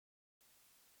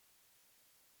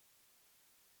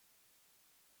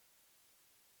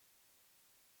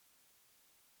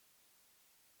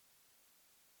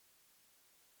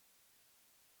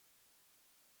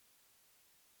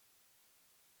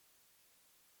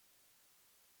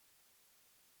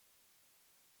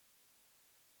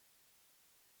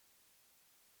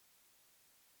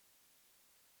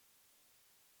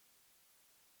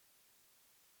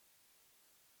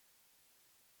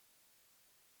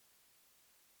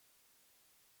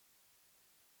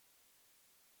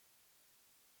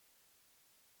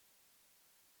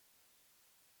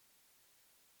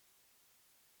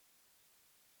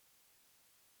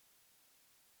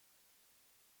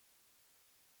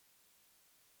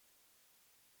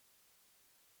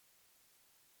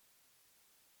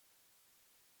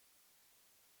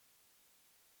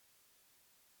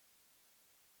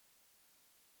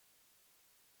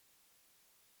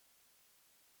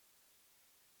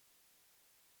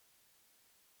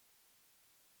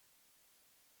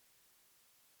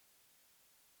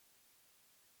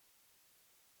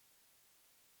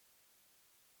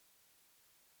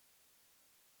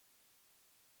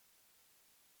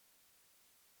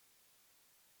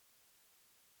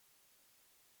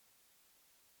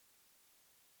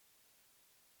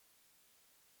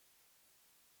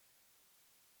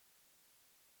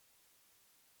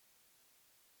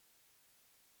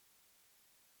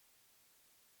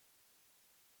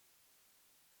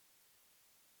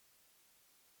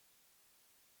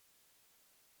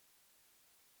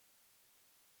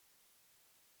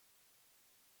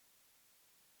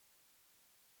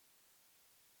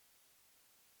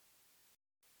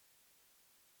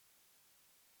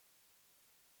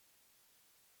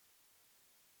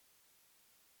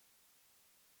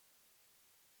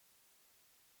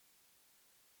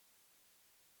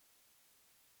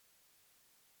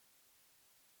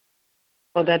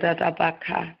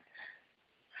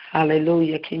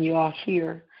 Hallelujah. Can you all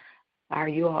hear? Are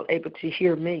you all able to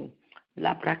hear me?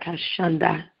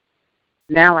 Labrakashanda.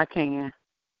 Now I can.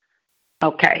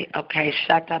 Okay.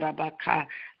 Shatarabaka.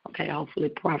 Okay, hopefully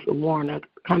Prophet Warner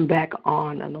come back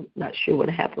on. I'm not sure what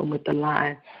happened with the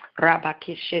line.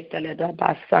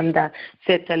 Rabakisheteledabasanda,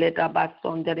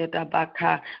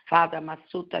 seteledabasondeledabaka, Father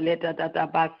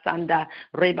Masuteledabasanda,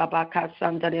 Rebabaka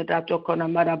Sandeledatokona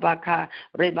Marabaka,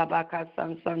 Rebabaka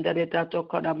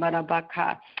Sansandeledatokona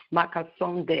Marabaka,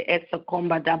 Makasonde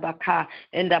Esakomba Dabaka,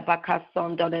 and the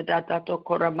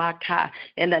Bakasondeledatokora Maka,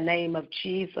 in the name of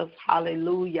Jesus,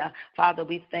 hallelujah. Father,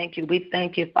 we thank you. We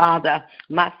thank you, Father,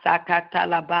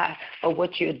 Masakatalaba, for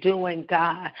what you're doing,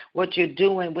 God, what you're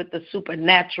doing with the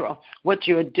supernatural, what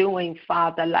you're doing,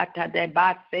 Father.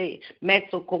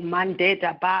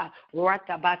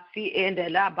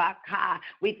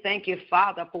 We thank you,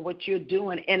 Father, for what you're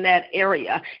doing in that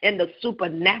area, in the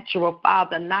supernatural,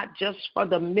 Father, not just for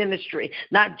the ministry,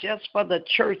 not just for the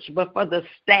church, but for the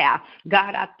staff.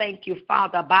 God, I thank you,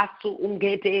 Father.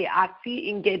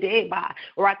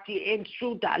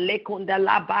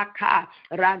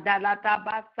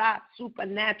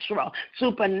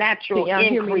 Supernatural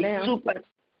increase.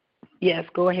 Yes,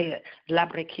 go ahead.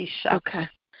 Okay.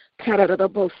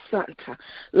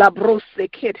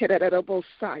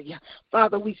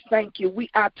 Father, we thank you. We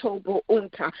atobo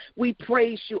unta. We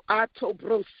praise you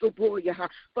atobro suboya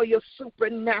for your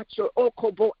supernatural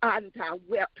okobo anda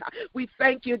wealth. We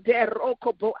thank you der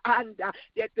okobo anda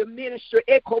that the ministry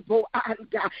ekobo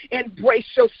anda embrace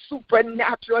your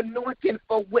supernatural anointing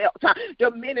for wealth.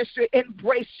 The ministry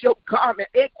embrace your garment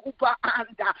ekuba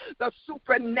anda the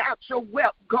supernatural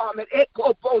wealth garment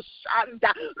ekobo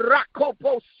shanda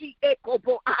rakobo si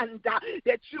ekobo anda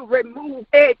that you remove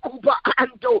ekuba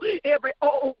ando every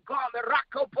old garment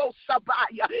rakobo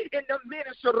sabaya in the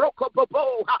ministry rokobo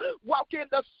walk in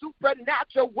the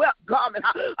supernatural wealth garment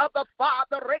of the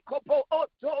Father rekobo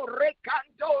oto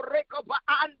rekando rekoba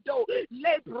ando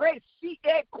lebre si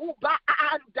ekuba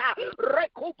anda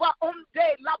rekoba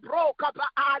onde labro kaba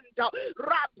anda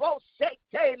rabo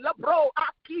sete labro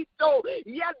akito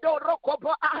yando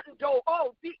rokobo ando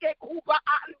oh the ekuba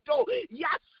ando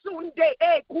Sunde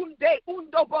kunde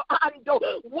undobo ando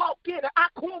walk in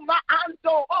akuma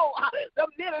ando oh the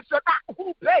minister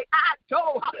akube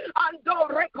ando ando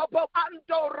rekobo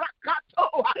ando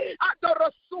rakato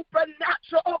ando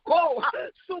supernatural oko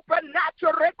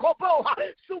supernatural rekobo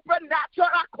supernatural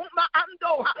akuma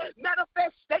ando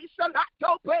manifestation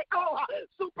atobe oh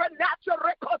supernatural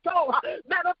rekoto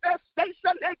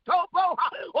manifestation etobo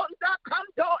on the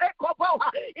kando ekobo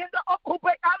in the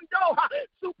okube ando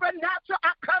supernatural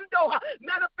akando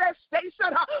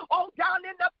manifestation all down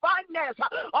in the finance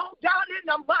all down in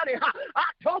the money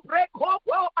atobre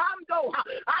kobo ando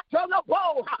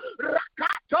atolobo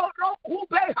rakato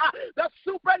rokube the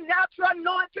supernatural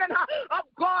anointing of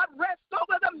God rest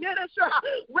over the ministry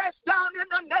rest down in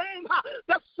the name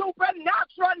the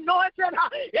supernatural anointing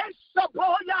is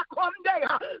saboya konde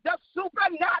the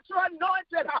supernatural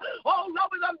anointing all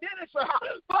over the ministry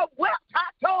for wealth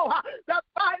the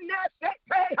finance they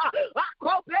pay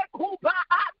akobe kuba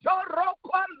atoro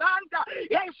komanda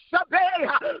esabe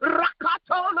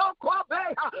rakatolo kobe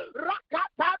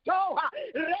rakatato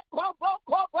rekobo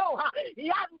kobo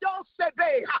yando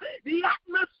sebe the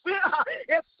atmosphere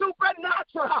is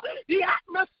supernatural the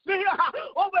atmosphere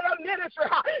over the ministry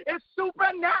is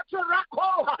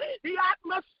supernatural the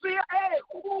atmosphere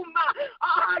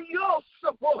ayo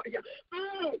saboya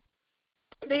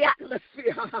the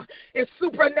atmosphere is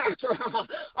supernatural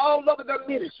all over the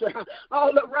ministry,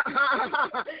 all around,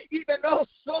 even though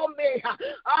so many,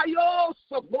 ayo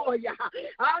soboya,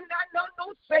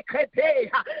 no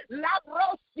secrete,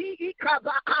 labrosi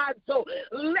ikabaando,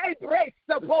 lebre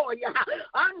soboya,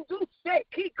 andu se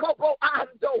kikobo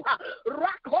ando,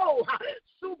 rako,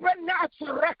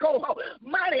 supernatural reko,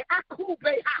 mare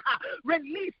akube,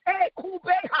 release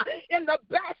ekube in the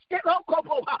basket of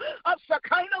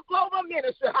Shekinah Global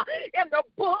Ministry. In the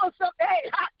bulls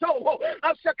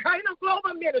of Shekinah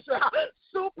Global Ministry,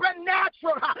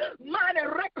 supernatural, money,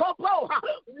 rekobo,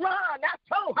 run,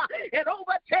 and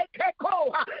overtake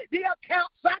the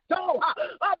accounts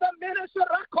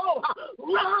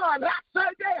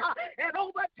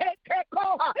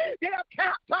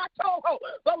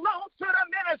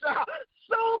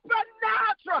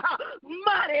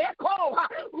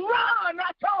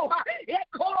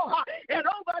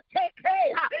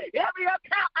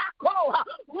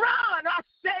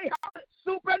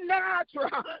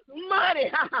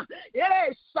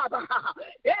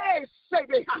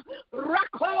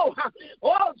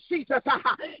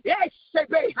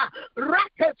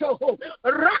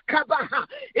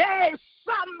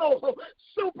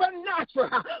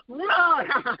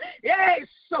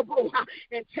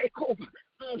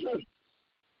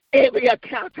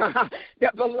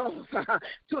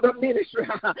to the ministry,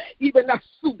 even the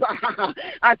super,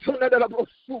 I turn it up,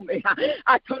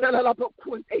 I turn it up,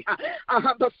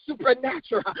 the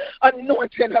supernatural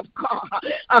anointing of God,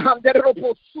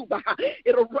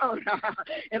 it'll run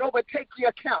and overtake the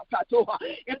account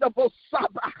in the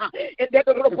Bosaba, in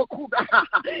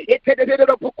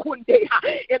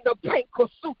the bank of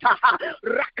Suta,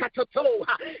 Rakatoto,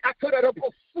 I could have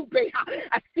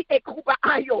I see a Kuba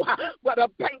Ayo, what a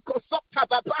bank of Sota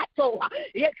Babato,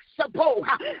 Exabo,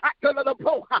 I could have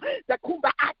the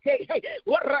Kuba Ate,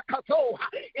 Warakato,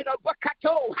 in a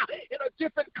Bakato, in a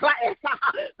different class,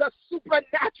 the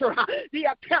supernatural, the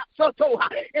account Soto,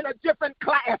 in a different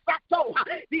class,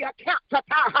 the account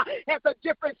has a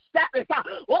different status, the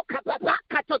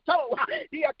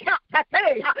account has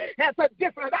a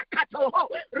different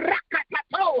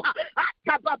Rakatato,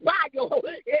 Atababayo,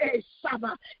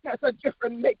 has a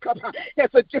different makeup, has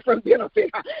a different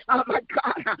benefit. Oh my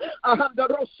God, the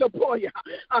Rosaboya,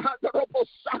 the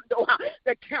Robosando,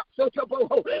 the council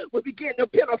will begin to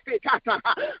benefit.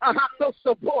 No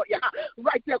Saboya,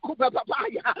 right there, Kuba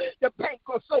Babaya, the bank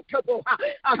of Sotabo,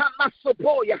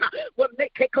 Masaboya will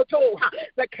make a koto,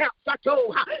 the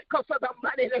council, because of the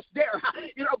money that's there.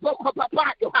 You know, Boko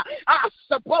Babayo,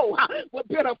 Sabo will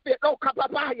benefit. No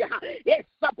Kababaya, it's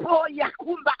Saboya,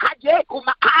 Kumba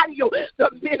Ajekuma Ayo, the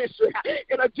ministry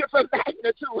in a different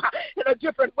magnitude, in a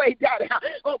different way, Daddy.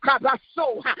 Oh,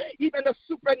 Kabaso, even the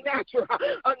supernatural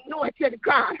anointed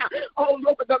God all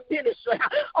over the ministry,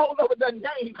 all over the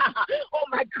name. Oh,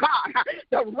 my God,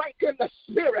 the rank in the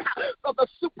spirit of the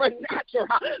supernatural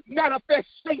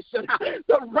manifestation,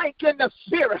 the rank in the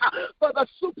spirit for the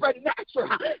supernatural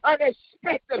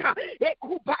unexpected.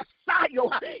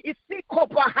 It's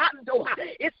Sikobahando,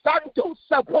 it's Sandu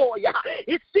Saboya,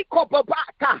 it's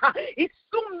Sikobabaka, it's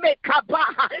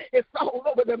Sumekabaha, it's all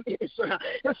over the ministry,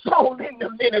 it's all in the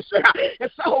ministry,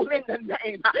 it's all in the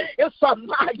name, it's a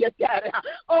Maya Daddy.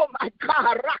 Oh my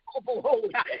God, Rakobo,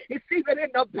 it's even in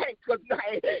the banker's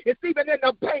name, it's even in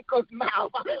the banker's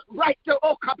mouth, right to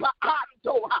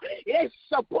Okabaando, it's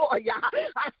Saboya,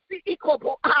 I see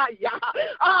Ikoboaya,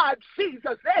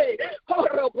 Jesus, hey,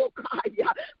 horrible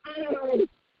Kaya.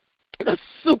 The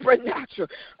supernatural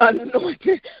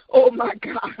anointing. Oh my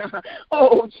God.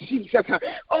 Oh Jesus.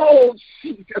 Oh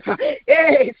Jesus.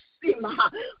 Hey, Sima.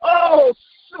 Oh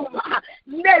Suma.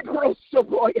 Nebro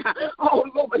Soboya. All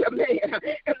over the man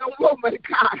and the woman,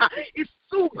 God. It's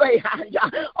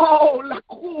Subeya. Oh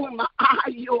Lakuma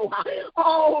Ayo.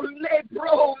 Oh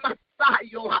Nebro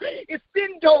Masayo. It's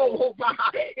Sindova.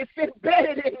 It's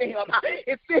embedded in him.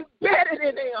 It's embedded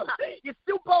in him. It's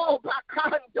Subo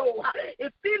Bakando.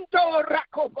 It's Sindo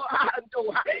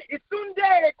Rakobando. It's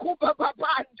Sunde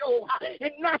Kubabando.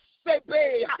 And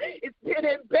Nasebe. It's been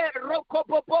embedded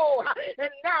Rokobobo.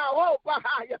 And now, oh,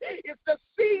 Bahaya. It's the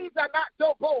season, not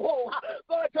Dobo.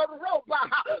 But the Roba.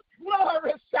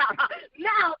 Flourish.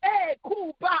 Now,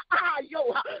 Kuba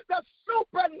Ayo. The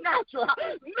supernatural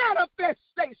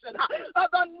manifestation of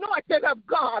the anointing of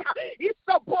God. It's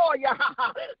a boy,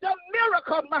 the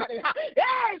miracle money.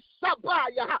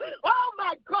 Sabaya. Oh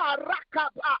my God,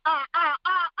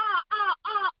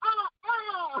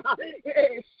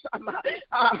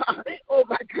 oh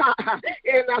my God,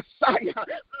 in Asaya.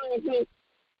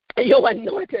 Your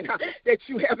anointing that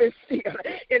you haven't seen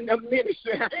in the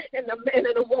ministry, in the man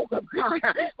and the woman of God.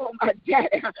 Oh, my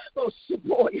daddy. Oh,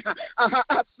 Suboya.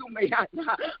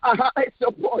 It's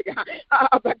a boy. My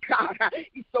God.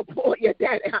 It's a boy,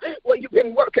 daddy. Well, you've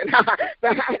been working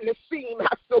behind the scene.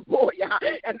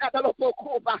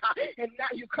 And now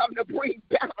you come to bring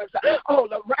balance all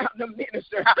around the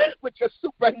ministry with your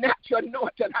supernatural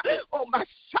anointing. Oh, my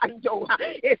Shando.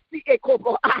 It's the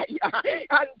Ekoboaya.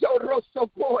 Ando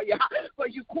Rosoboya. For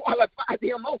you qualify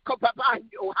them,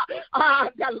 Okababando,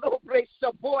 the Lobre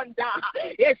Sabonda,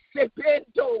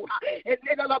 Esebendo, and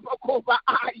Nelabokova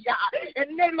Aya,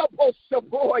 and Nelabo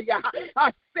Saboya,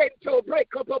 Asento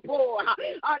Breakaboa,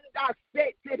 and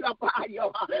Asete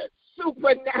Labayo,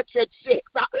 supernatural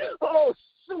chicks, oh,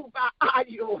 Suba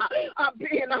Ayo, I'm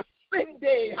being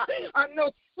ascended, I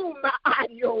know Suma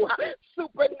Ayo,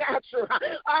 supernatural,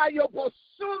 Ayo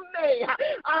Bosume,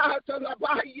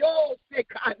 Atalabayo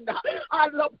Sekanda,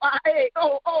 Alabae,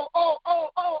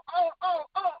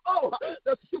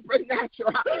 the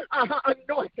supernatural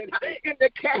anointing in the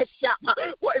cash shop,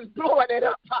 what is blowing it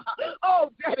up? Oh,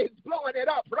 that is blowing it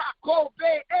up. Rocco,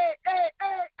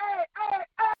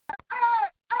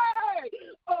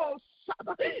 oh,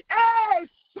 Saba,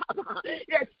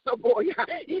 yes, boy,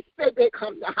 he said they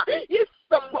come down. It's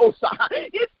the most,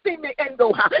 it's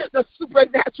the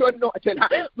supernatural anointing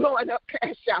blowing up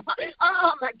cash out.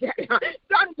 Oh my God,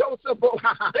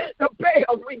 the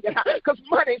bell ringing,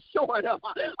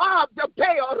 the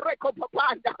Bayo Reko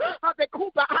Papanda, the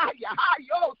Kuba Haya,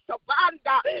 Hayo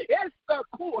Sabanda, Esther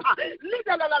Kuha,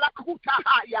 Lidala Kuta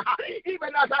Haya, even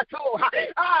as I told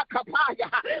Kapaya,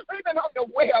 even on the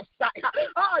website,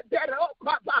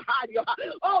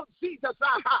 oh Jesus,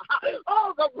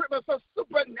 all the rivers of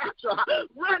supernatural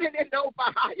running in over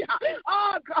Haya,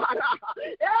 oh God,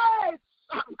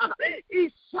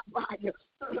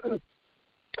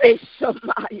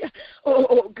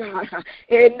 oh God,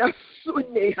 in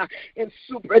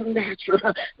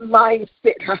supernatural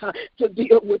mindset to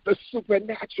deal with the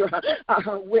supernatural,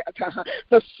 with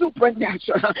the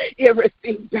supernatural,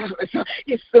 everything balanced.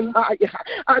 It's Samaya,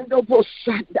 and the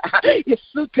Bosanda, it's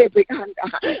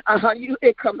Sutebianda, you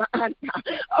come under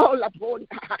all upon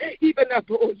even a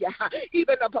boya,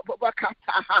 even a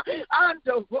babakata, and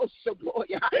the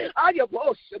Rosaboya, I am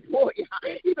Rosaboya,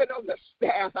 even on the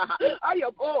staff, I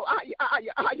am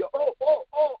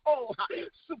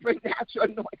supernatural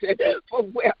anointed for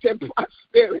wealth and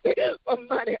prosperity, for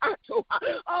money,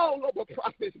 all over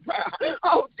prophet's prayer,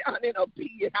 all down in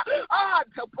obedience,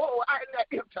 to bow in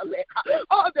the intellect,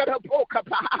 all that a boca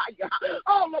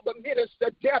all over minister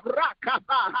Deborah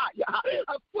Kabahaya,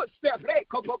 a footstep,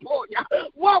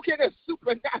 walking in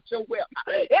supernatural wealth,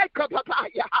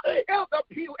 Elder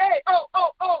Pew,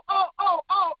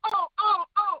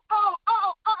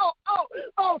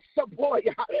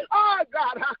 Saboya,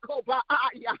 God, Hakoba,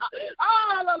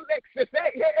 Alexis,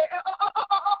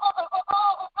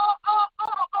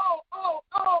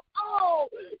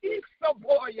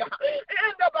 Saboya,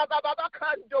 and the Baba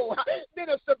Kando,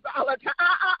 Minister Valentine,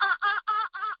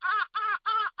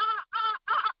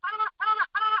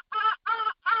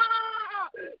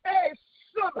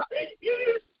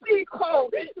 you speak home,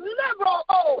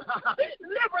 liberal,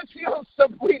 liberty on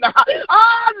Sabrina,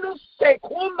 say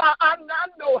Kuma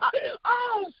Anando,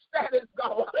 all status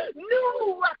go,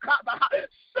 new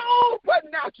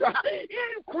supernatural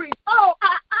increase,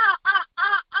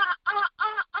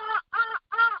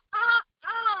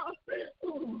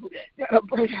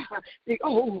 the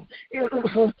old,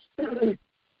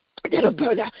 that'll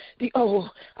burn out the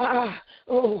old,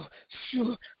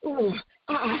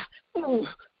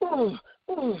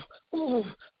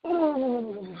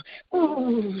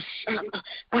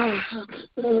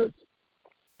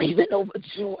 even over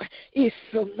joy, it's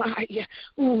Samaya.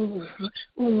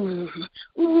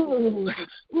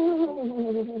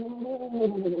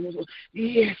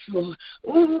 Yes, Lord.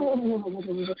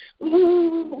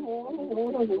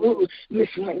 Miss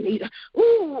Juanita.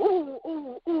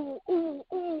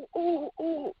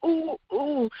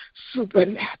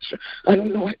 Supernatural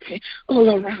anointing all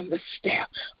around the staff.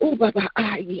 Baba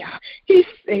Aya.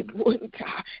 Ise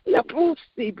Bunta. La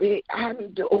Busibe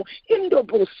Ando.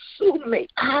 Indobo Sume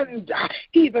and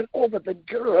even over the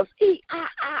girls.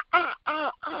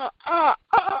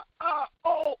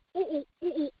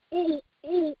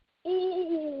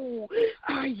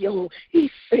 Ayo,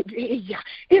 Isebeya,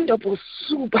 in the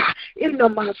Bosuba, in the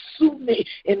Masume,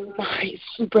 in my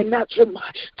supernatural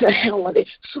mind to hell on it,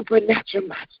 supernatural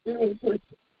mind.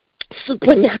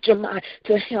 Supernatural mind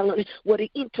to hell where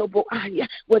the intobo aya,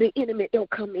 where the enemy don't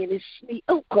come in and sneak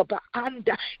okoba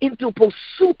anda into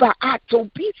bosuba ato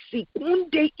bisi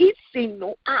unde isi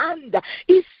no anda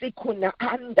isi kuna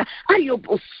anda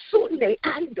ayobo sune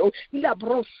ando la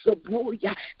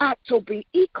brosoboya ato be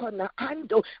ikona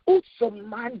ando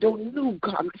usomando new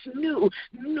garments, new,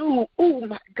 oh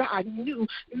my God, new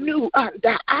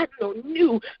anda ano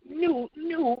new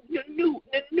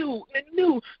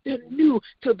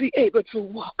to be able to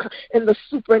walk in the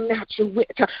supernatural with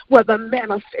where the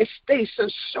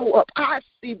manifestations show up. I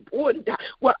see wonder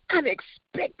where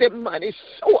unexpected money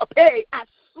show up. Hey, I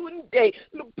Sunday,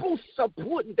 Lubusa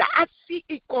Bunda, I see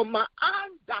Ikoma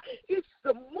Anda, it's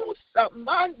the Musa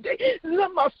Monday,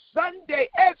 Lima Sunday,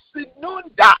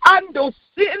 Esinunda, Ando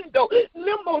Sindo,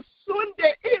 Limo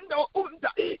Sunday, Indo Unda,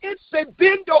 it's a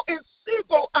Bindo, it's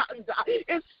Sibo Anda,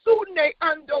 it's Sune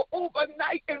Ando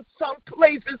overnight in some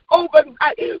places,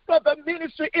 overnight for the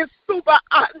ministry is Suba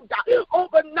Anda,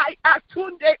 overnight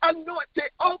Atunde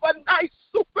anointed, overnight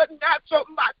supernatural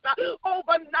matter,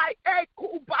 overnight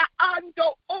Ekuba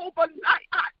Ando, overnight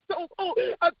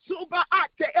Atuba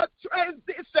Ate, a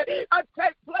transition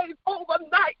take place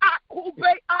overnight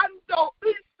Akube Ando,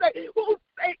 Ise, who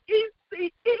say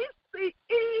Isi.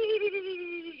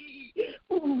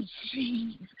 Oh,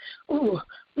 jeez. Oh,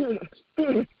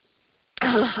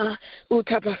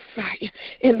 Utabasai,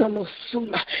 in the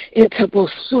Mosuma,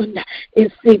 Itabosuna,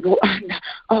 Isibuana,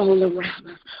 all around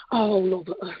us, all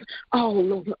over us,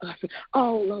 all over us,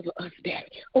 all over us,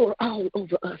 Daddy, or all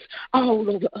over us, all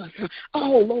over us,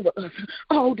 all over us,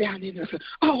 all down in us,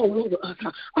 all over us,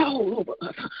 all over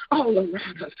us, all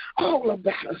around us, all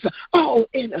about us, all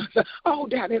in us, all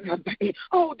down in our body,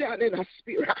 all down in our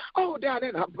spirit, all down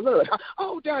in our blood,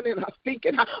 all down in our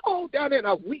thinking, all down in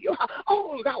our will,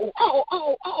 all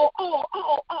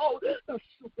the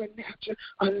supernatural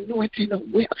anointing of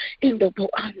will in the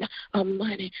Boana of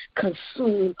money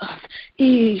consume us.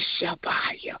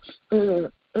 Ishabaya.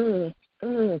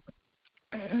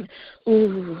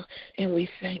 Ooh, and we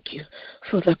thank you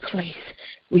for the place.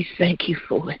 We thank you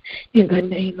for it. In the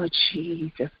name of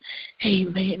Jesus.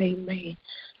 Amen, amen.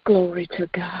 Glory to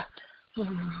God.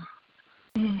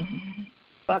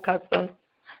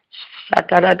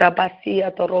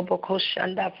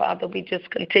 Father, we just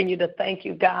continue to thank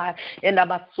you, God.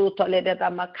 Right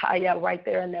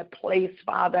there in that place,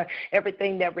 Father,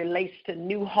 everything that relates to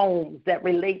new homes, that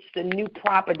relates to new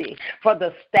property for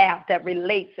the staff, that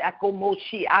relates that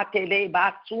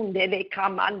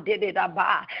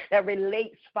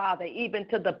relates, Father, even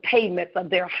to the payments of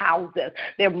their houses,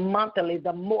 their monthly,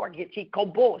 the mortgage, the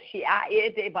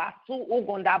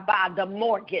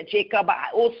mortgage,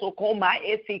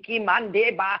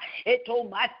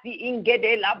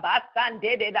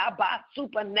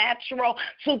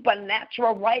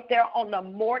 supernatural right there on the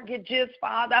mortgages,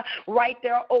 Father, right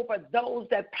there over those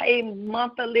that pay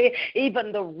monthly,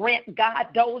 even the rent, God,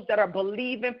 those that are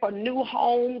believing for new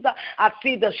homes. I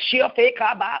see the shift.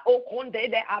 I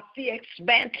see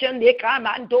expansion.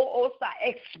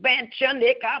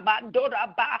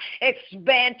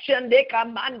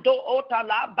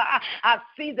 I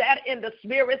see that in the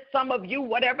spirit. Some of you,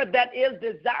 whatever that is,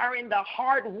 desiring the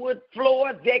hardwood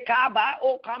floors. I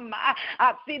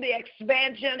see the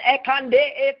expansion.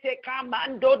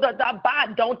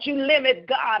 Don't you limit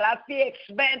God. I see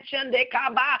expansion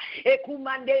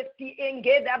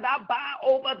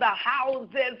over the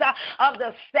houses of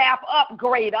the staff.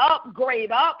 Upgrade, and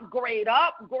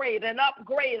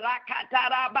upgrade.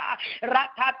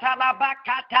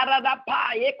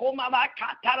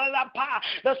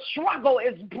 The struggle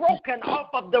is broken off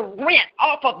of the rent,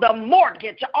 off of the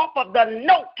mortgage, off of the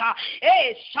note.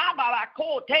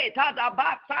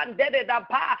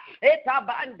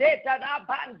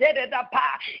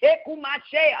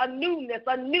 A newness.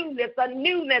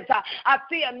 I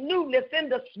see a newness in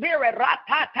the spirit.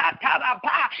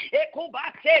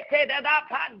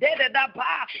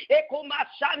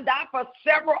 For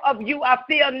several of you, I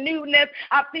see a newness.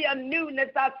 I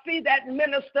see that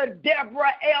Minister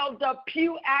Deborah Elder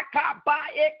Pugh.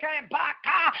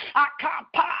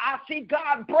 I see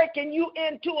God breaking you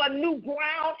into a new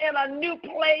ground, in a new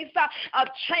place, a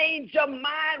change of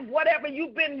mind, whatever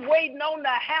you've been waiting on to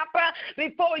happen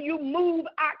before you move.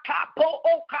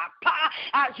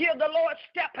 I hear the Lord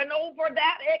stepping over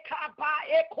that.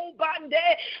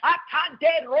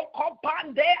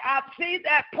 I see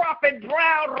that Prophet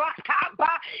Brown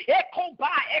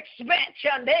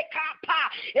expansion.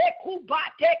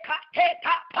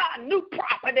 New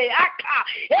property.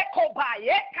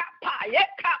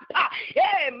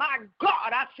 Hey, my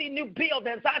God, I see new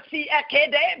buildings. I see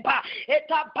Ekedeba,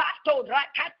 Etabato,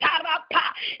 Rakatarapa,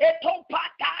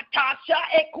 Etopatasha,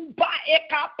 Ekuba,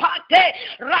 Ekapate,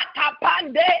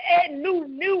 Ratapande,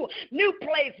 new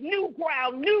place, new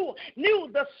ground, new.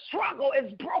 The struggle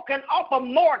is broken off of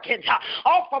mortgage,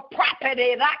 off of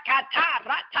property. Rakata,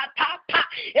 Ratatapa,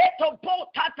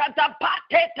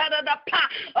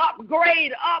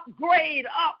 Upgrade,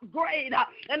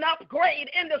 an upgrade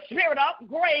in the spirit,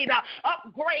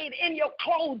 upgrade in your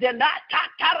clothing,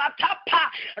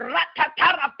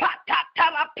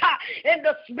 in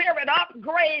the spirit,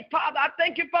 upgrade, Father. I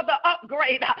thank you for the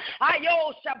upgrade.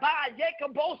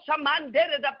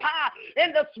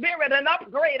 In the spirit, and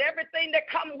upgrade everything that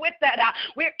comes with that.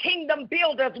 We're kingdom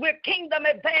builders, we're kingdom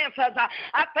advancers.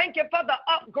 I thank you for the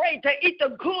upgrade to eat the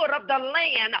good of the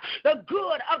land,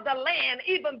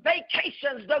 even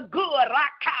vacations, the good,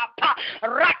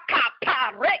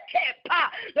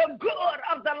 the good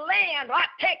of the land,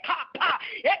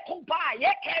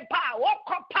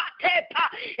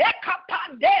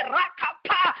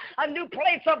 a new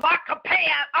place of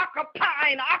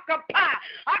occupying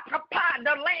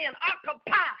the land,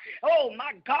 occupy. Oh,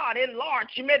 my God,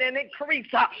 enlargement and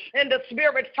increase in the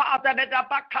spirit, Father,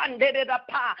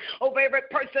 over every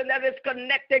person that is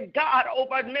connected, God,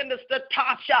 over Minister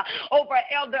Tasha, over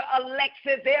Elder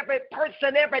Alexis, every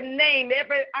person, every name,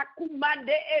 every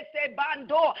akumande ese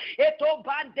bando, eto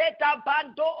bandeta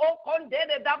bando, o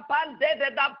condede da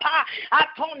bandede da pa,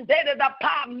 atondede da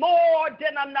pa, more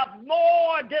than enough,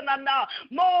 more than enough,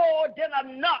 more than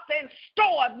enough, and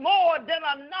stored more than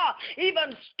enough,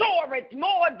 even storage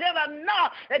more than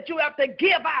enough that you have to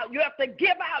give out, you have to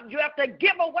give out, you have to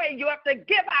give away, you have to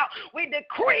give out. We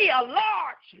decree a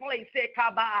large place,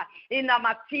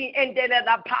 inamasi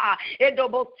endeleda pa,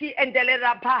 edobosi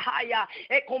endeleda bahaya,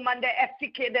 ekomande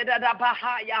esikeda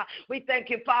bahaya. We thank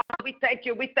you, Father. We thank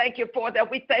you. We thank you for that.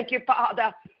 We thank you,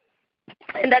 Father.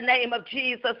 In the name of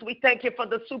Jesus, we thank you for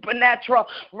the supernatural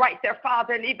right there,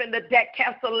 Father, and even the debt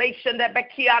cancellation,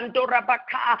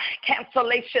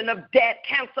 cancellation of debt,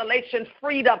 cancellation,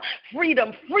 freedom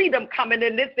coming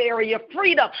in this area,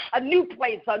 freedom, a new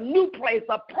place, a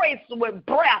place with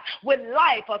breath, with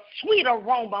life, a sweet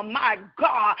aroma, my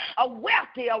God, a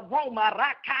wealthy aroma,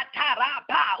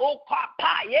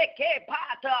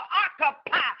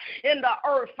 in the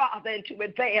earth, Father, and to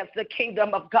advance the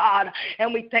kingdom of God.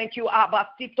 And we thank you, Abba.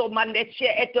 In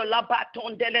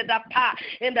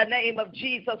the name of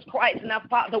Jesus Christ. Now,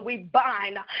 Father, we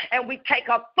bind and we take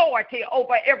authority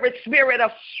over every spirit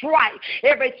of strife,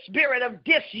 every spirit of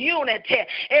disunity,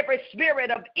 every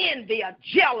spirit of envy or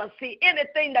jealousy,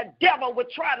 anything the devil would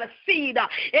try to seed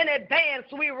in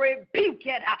advance, we rebuke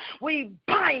it, we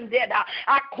bind it,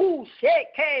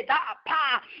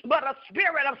 but a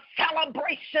spirit of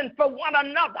celebration for one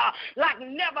another like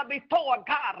never before,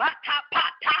 God.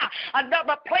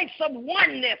 Another place of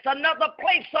oneness, that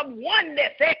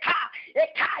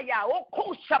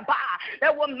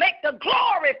will make the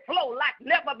glory flow like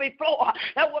never before,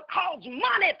 that will cause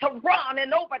money to run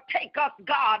and overtake us,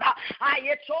 God.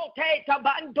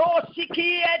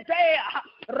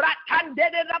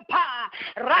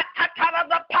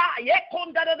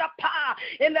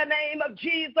 In the name of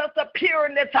Jesus, the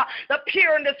pureness,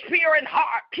 pure in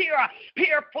heart, pure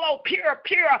flow, pure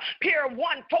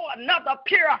one for another,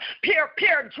 pure,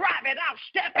 drive it out,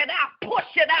 step it out,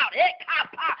 push it out.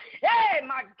 Hey,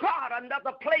 my God,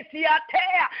 another place here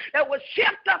that will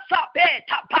shift us up,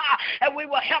 and we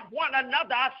will help one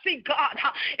another. I see God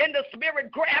in the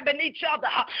spirit grabbing each other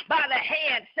by the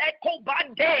hand,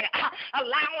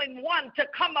 allowing one to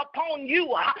come upon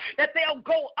you, that they'll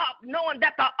go up, knowing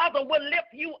that the other will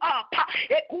lift you up.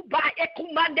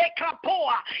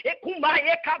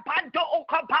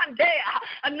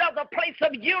 Another place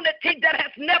of unity that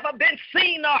has never been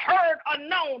seen or heard or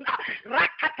known.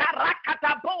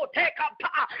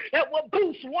 That will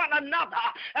boost one another,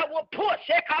 that will push.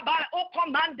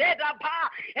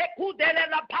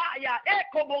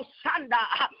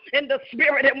 In the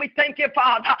spirit, and we thank you,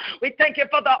 Father. We thank you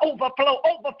for the overflow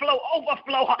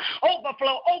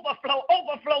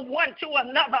one to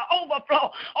another,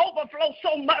 overflow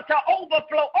so much,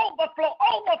 overflow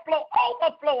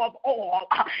of all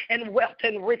and wealth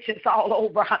and riches all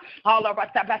over.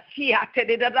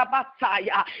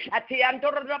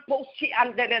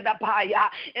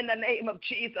 In the name of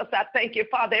Jesus, I thank you,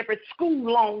 Father. Every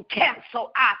school loan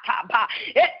cancel.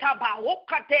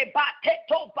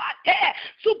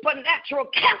 Supernatural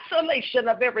cancellation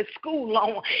of every school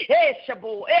loan.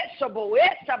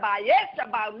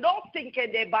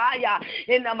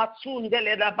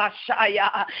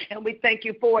 And we thank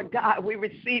you for it, God. We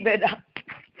receive it.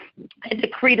 I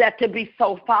decree that to be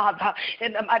so, Father.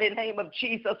 In the mighty name of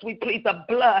Jesus, we plead the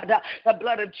blood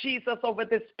of Jesus over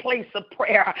this place of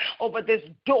prayer, over this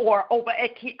door, over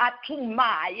Eki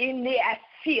Atumai, in the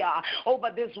over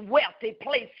this wealthy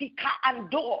place, in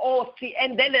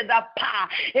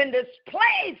this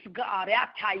place, God,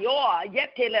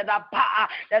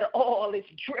 that all is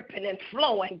dripping and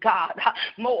flowing, God,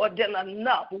 more than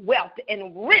enough. Wealth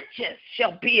and riches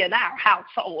shall be in our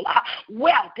household.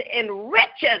 Wealth and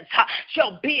riches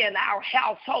shall be in our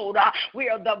household. We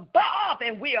are the above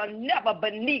and we are never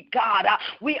beneath, God.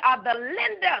 We are the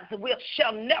lenders, we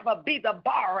shall never be the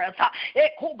borrowers.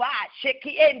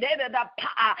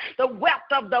 The wealth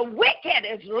of the wicked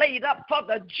is laid up for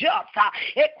the just.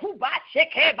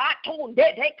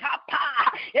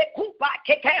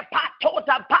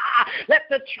 Let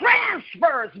the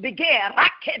transfers begin.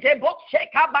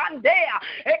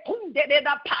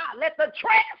 Let the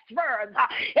transfers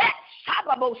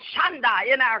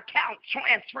in our account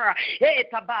transfer.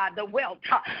 The wealth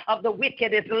of the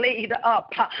wicked is laid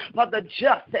up for the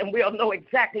just, and we'll know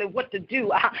exactly what to do,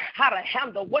 how to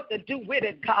handle, what to do with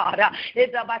it, God.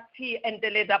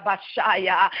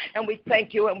 And we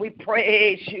thank you and we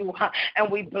praise you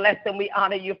and we bless and we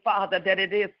honor you, Father, that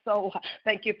it is so.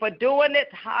 Thank you for doing it.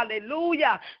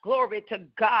 Hallelujah. Glory to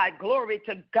God. Glory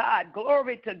to God.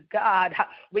 Glory to God.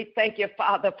 We thank you,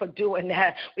 Father, for doing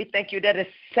that. We thank you that it's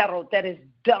settled, that it's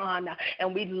done.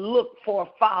 And we look for,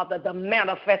 Father, the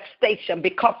manifestation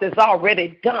because it's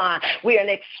already done. We're in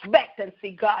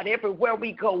expectancy, God. Everywhere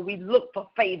we go, we look for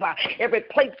favor. Every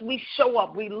place we show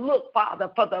up, we look,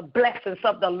 Father, for the blessings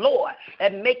of the Lord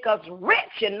and make us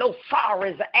rich and no sorrow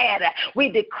is added. We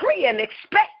decree and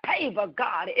expect favor,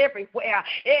 God, everywhere.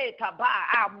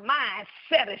 Our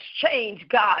mindset is changed,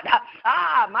 God.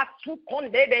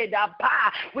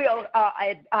 We'll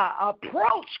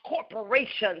approach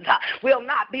corporations. We'll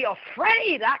not be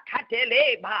afraid.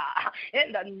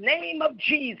 In the name of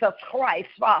Jesus Christ,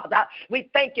 Father, we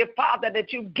thank you, Father,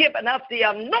 that you've given us the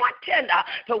anointing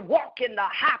to walk in the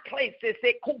high places.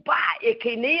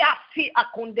 In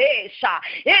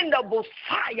the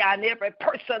Messiah, and every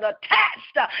person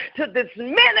attached to this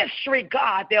ministry,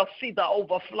 God, they'll see the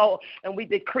overflow, and we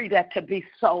decree that to be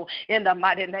so. In the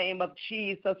mighty name of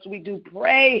Jesus, we do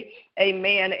pray.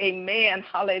 Amen. Amen.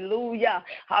 Hallelujah.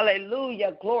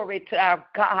 Hallelujah. Glory to our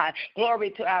God.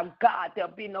 Glory to our God.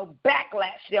 There'll be no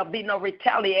backlash. There'll be no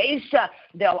retaliation.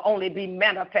 There'll only be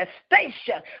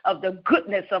manifestation of the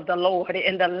goodness of the Lord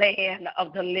in the land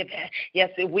of the living. Yes,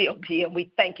 it will be, and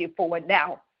we thank you for it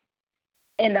now.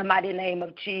 In the mighty name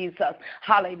of Jesus.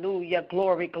 Hallelujah.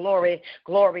 Glory, glory,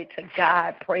 glory to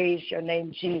God. Praise your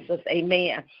name, Jesus.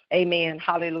 Amen. Amen.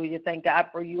 Hallelujah. Thank God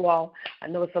for you all. I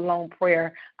know it's a long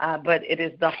prayer, but it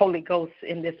is the Holy Ghost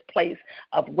in this place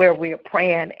of where we are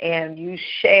praying, and you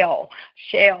shall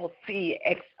see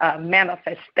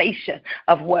manifestation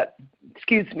of what,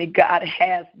 God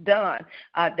has done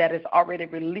that is already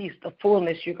released. The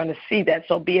fullness, you're going to see that.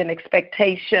 So be in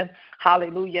expectation.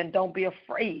 Hallelujah. And don't be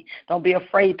afraid. Don't be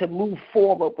afraid to move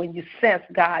forward when you sense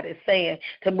God is saying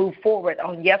to move forward.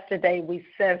 On yesterday, we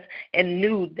sensed and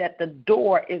knew that the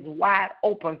door is wide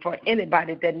open for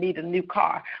anybody that needs a new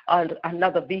car,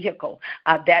 another vehicle.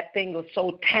 That thing was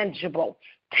so tangible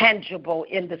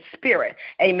in the spirit.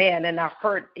 Amen. And I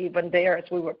heard even there as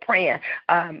we were praying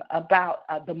about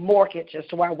the mortgage.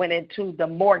 So I went into the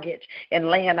mortgage and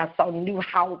land. I saw new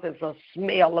houses, a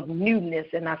smell of newness,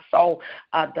 and I saw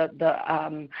the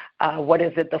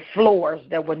floors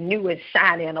that were new and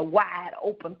shiny in a wide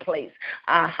open place.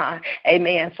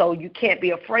 Amen. So you can't be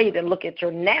afraid to look at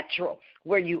your natural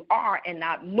where you are and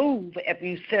not move. If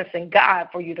you sense in God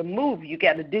for you to move, you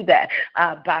got to do that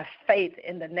by faith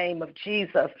in the name of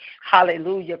Jesus.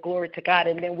 Hallelujah. Glory to God.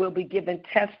 And then we'll be giving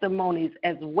testimonies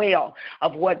as well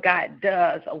of what God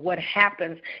does, of what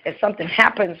happens. If something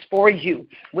happens for you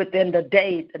within the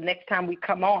day, the next time we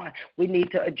come on, we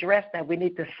need to address that. We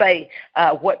need to say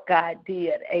what God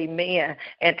did. Amen.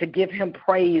 And to give him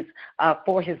praise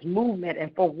for his movement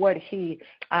and for what he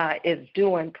is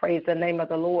doing. Praise the name of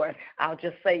the Lord. I'll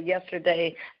just say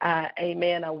yesterday,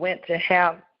 amen, I went to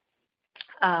have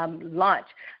lunch.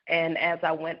 And as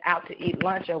I went out to eat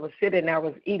lunch, I was sitting there, I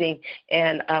was eating,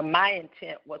 and my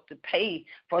intent was to pay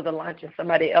for the lunch, and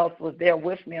somebody else was there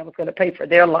with me. I was going to pay for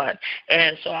their lunch.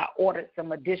 And so I ordered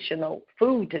some additional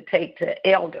food to take to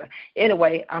Elder.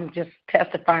 Anyway, I'm just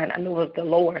testifying. I knew it was the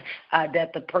Lord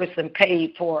that the person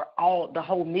paid for the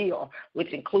whole meal,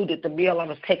 which included the meal I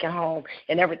was taking home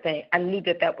and everything. I knew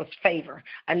that was favor.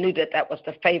 I knew that was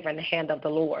the favor in the hand of the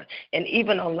Lord. And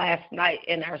even on last night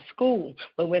in our school,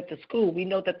 when we went to school, we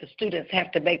know that the students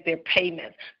have to make their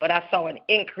payments, but I saw an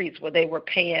increase where they were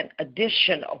paying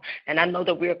additional, and I know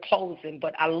that we're closing,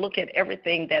 but I look at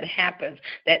everything that happens,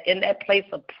 that in that place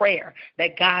of prayer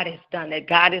that God has done, that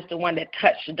God is the one that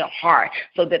touched the heart,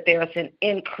 so that there's an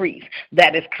increase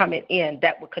that is coming in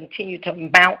that will continue to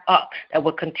mount up, that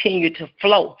will continue to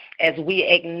flow as we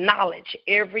acknowledge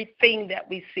everything that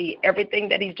we see, everything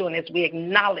that he's doing. As we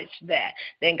acknowledge that,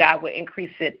 then God will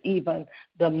increase it even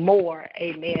the more.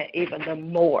 Amen. Even the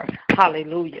more.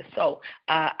 Hallelujah. So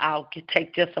I'll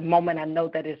take just a moment. I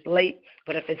know that it's late,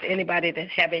 but if it's anybody that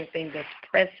have anything that's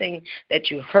pressing,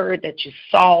 that you heard, that you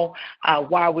saw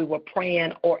while we were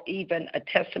praying, or even a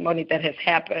testimony that has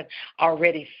happened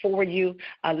already for you,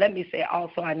 let me say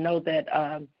also, I know that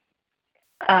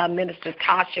Minister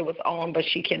Tasha was on, but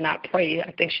she cannot pray.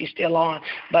 I think she's still on.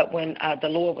 But when the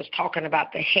Lord was talking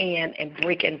about the hand and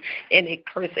breaking any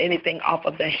curse, anything off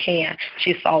of the hand,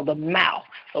 she saw the mouth.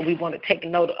 So we want to take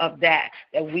note of that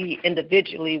we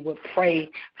individually would pray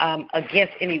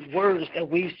against any words that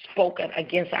we've spoken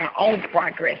against our own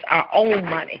progress, our own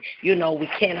money. You know, we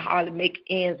can't hardly make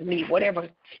ends meet. Whatever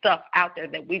stuff out there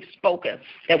that we've spoken,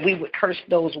 that we would curse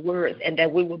those words and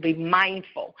that we will be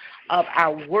mindful of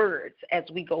our words as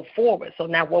we go forward. So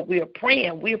now what we're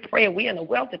praying, we're in a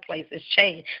wealthy place is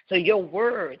change. So your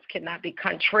words cannot be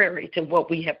contrary to what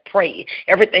we have prayed.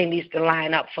 Everything needs to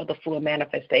line up for the full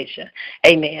manifestation.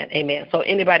 Amen. Amen. So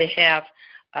anybody have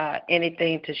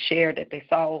anything to share that they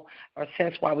saw or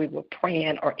sense while we were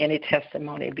praying, or any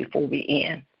testimony before we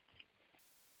end?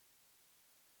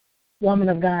 Woman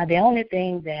of God, the only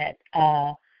thing that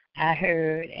I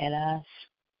heard and I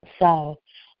saw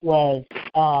was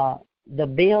the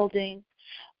building,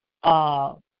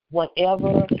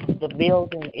 whatever the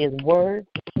building is worth,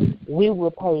 we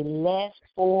will pay less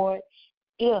for it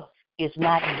if it's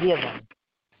not given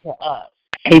to us.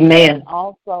 Amen. And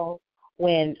also,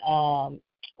 when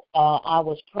I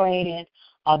was praying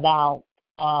about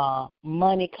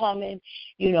money coming,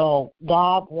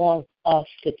 God wants us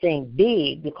to think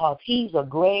big because He's a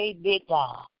great big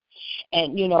God.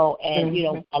 And,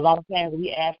 a lot of times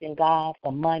we asking God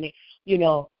for money, we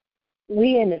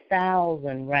in the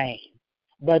thousand range.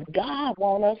 But God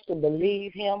wants us to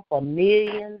believe Him for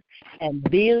millions and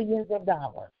billions of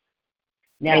dollars.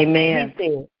 Now, Amen. He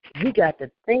said, we got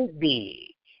to think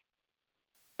big.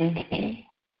 And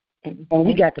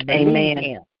we got to believe Amen.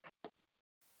 Him.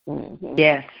 Mm-hmm.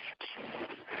 Yes.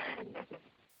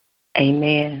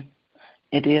 Amen.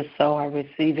 It is so. I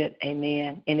receive it.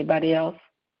 Amen. Anybody else?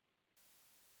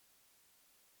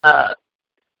 I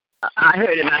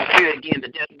heard in my spirit again the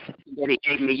definition that He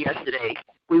gave me yesterday.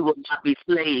 We will not be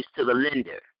slaves to the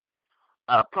lender.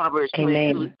 Proverbs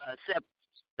 22:7.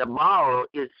 The borrower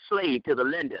is slave to the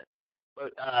lender.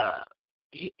 But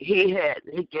he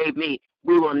gave me,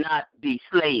 we will not be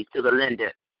slaves to the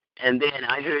lender. And then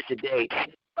I heard today,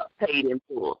 paid in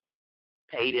full.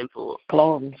 Paid in full.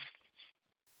 Glory.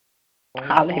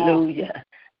 Hallelujah.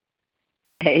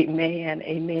 Amen.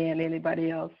 Amen.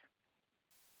 Anybody else?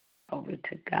 Over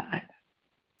to God.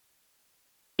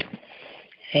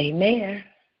 Amen.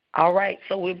 All right,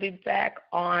 so we'll be back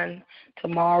on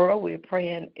tomorrow. We're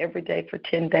praying every day for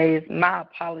 10 days. My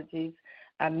apologies.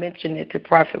 I mentioned it to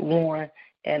Prophet Warren,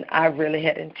 and I really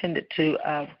had intended to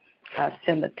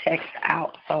send the text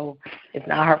out. So it's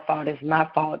not her fault. It's my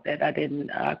fault that I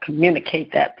didn't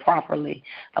communicate that properly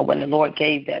when the Lord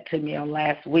gave that to me on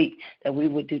last week, that we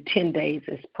would do 10 days.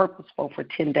 It's purposeful for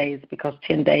 10 days because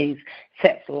 10 days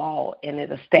sets law and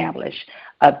it establishes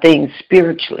things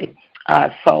spiritually.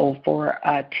 So for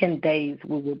 10 days,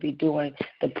 we will be doing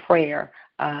the prayer,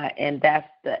 and that's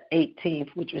the 18th,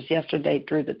 which was yesterday,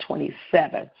 through the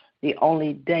 27th. The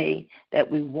only day that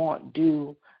we won't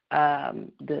do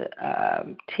the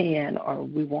 10, or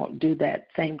we won't do that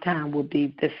same time, will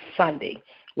be this Sunday.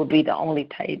 Will be the only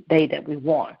day that we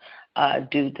won't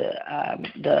do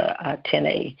the 10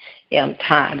 a.m.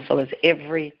 time. So it's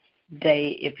every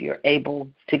day if you're able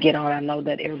to get on. I know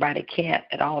that everybody can't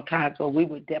at all times, but we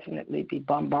would definitely be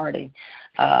bombarding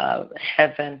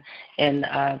heaven and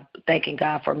thanking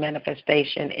God for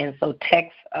manifestation. And so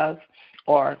text us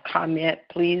or comment.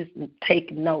 Please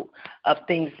take note of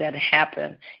things that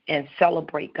happen and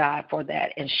celebrate God for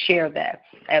that and share that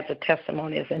as a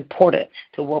testimony. Is important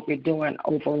to what we're doing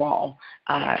overall.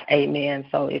 Amen.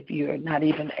 So if you're not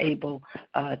even able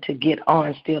to get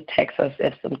on, still text us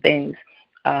if some things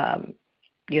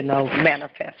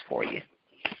manifest for you.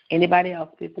 Anybody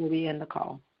else before we end the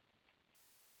call?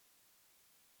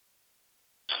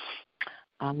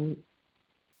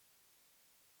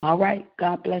 All right.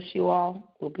 God bless you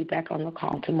all. We'll be back on the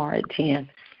call tomorrow at 10.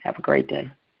 Have a great day.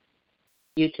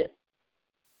 You too.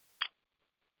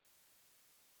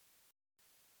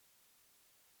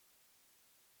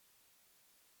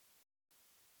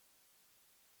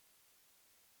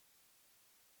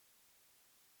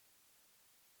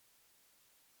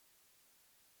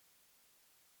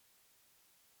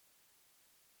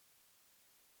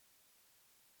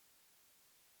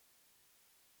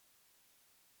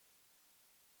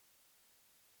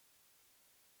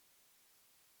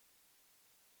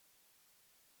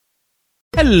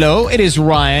 Hello, it is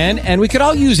Ryan, and we could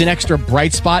all use an extra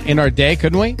bright spot in our day,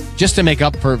 couldn't we? Just to make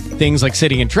up for things like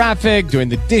sitting in traffic, doing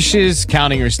the dishes,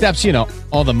 counting your steps,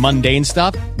 all the mundane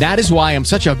stuff. That is why I'm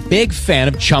such a big fan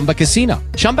of Chumba Casino.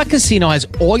 Chumba Casino has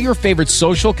all your favorite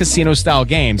social casino-style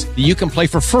games that you can play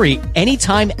for free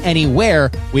anytime, anywhere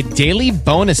with daily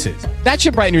bonuses. That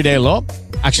should brighten your day a little.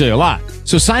 Actually, a lot.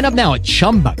 So sign up now at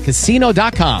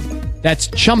ChumbaCasino.com. That's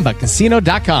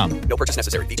ChumbaCasino.com. No purchase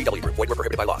necessary. VGW Group. Void where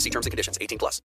prohibited by law. See terms and conditions. 18+.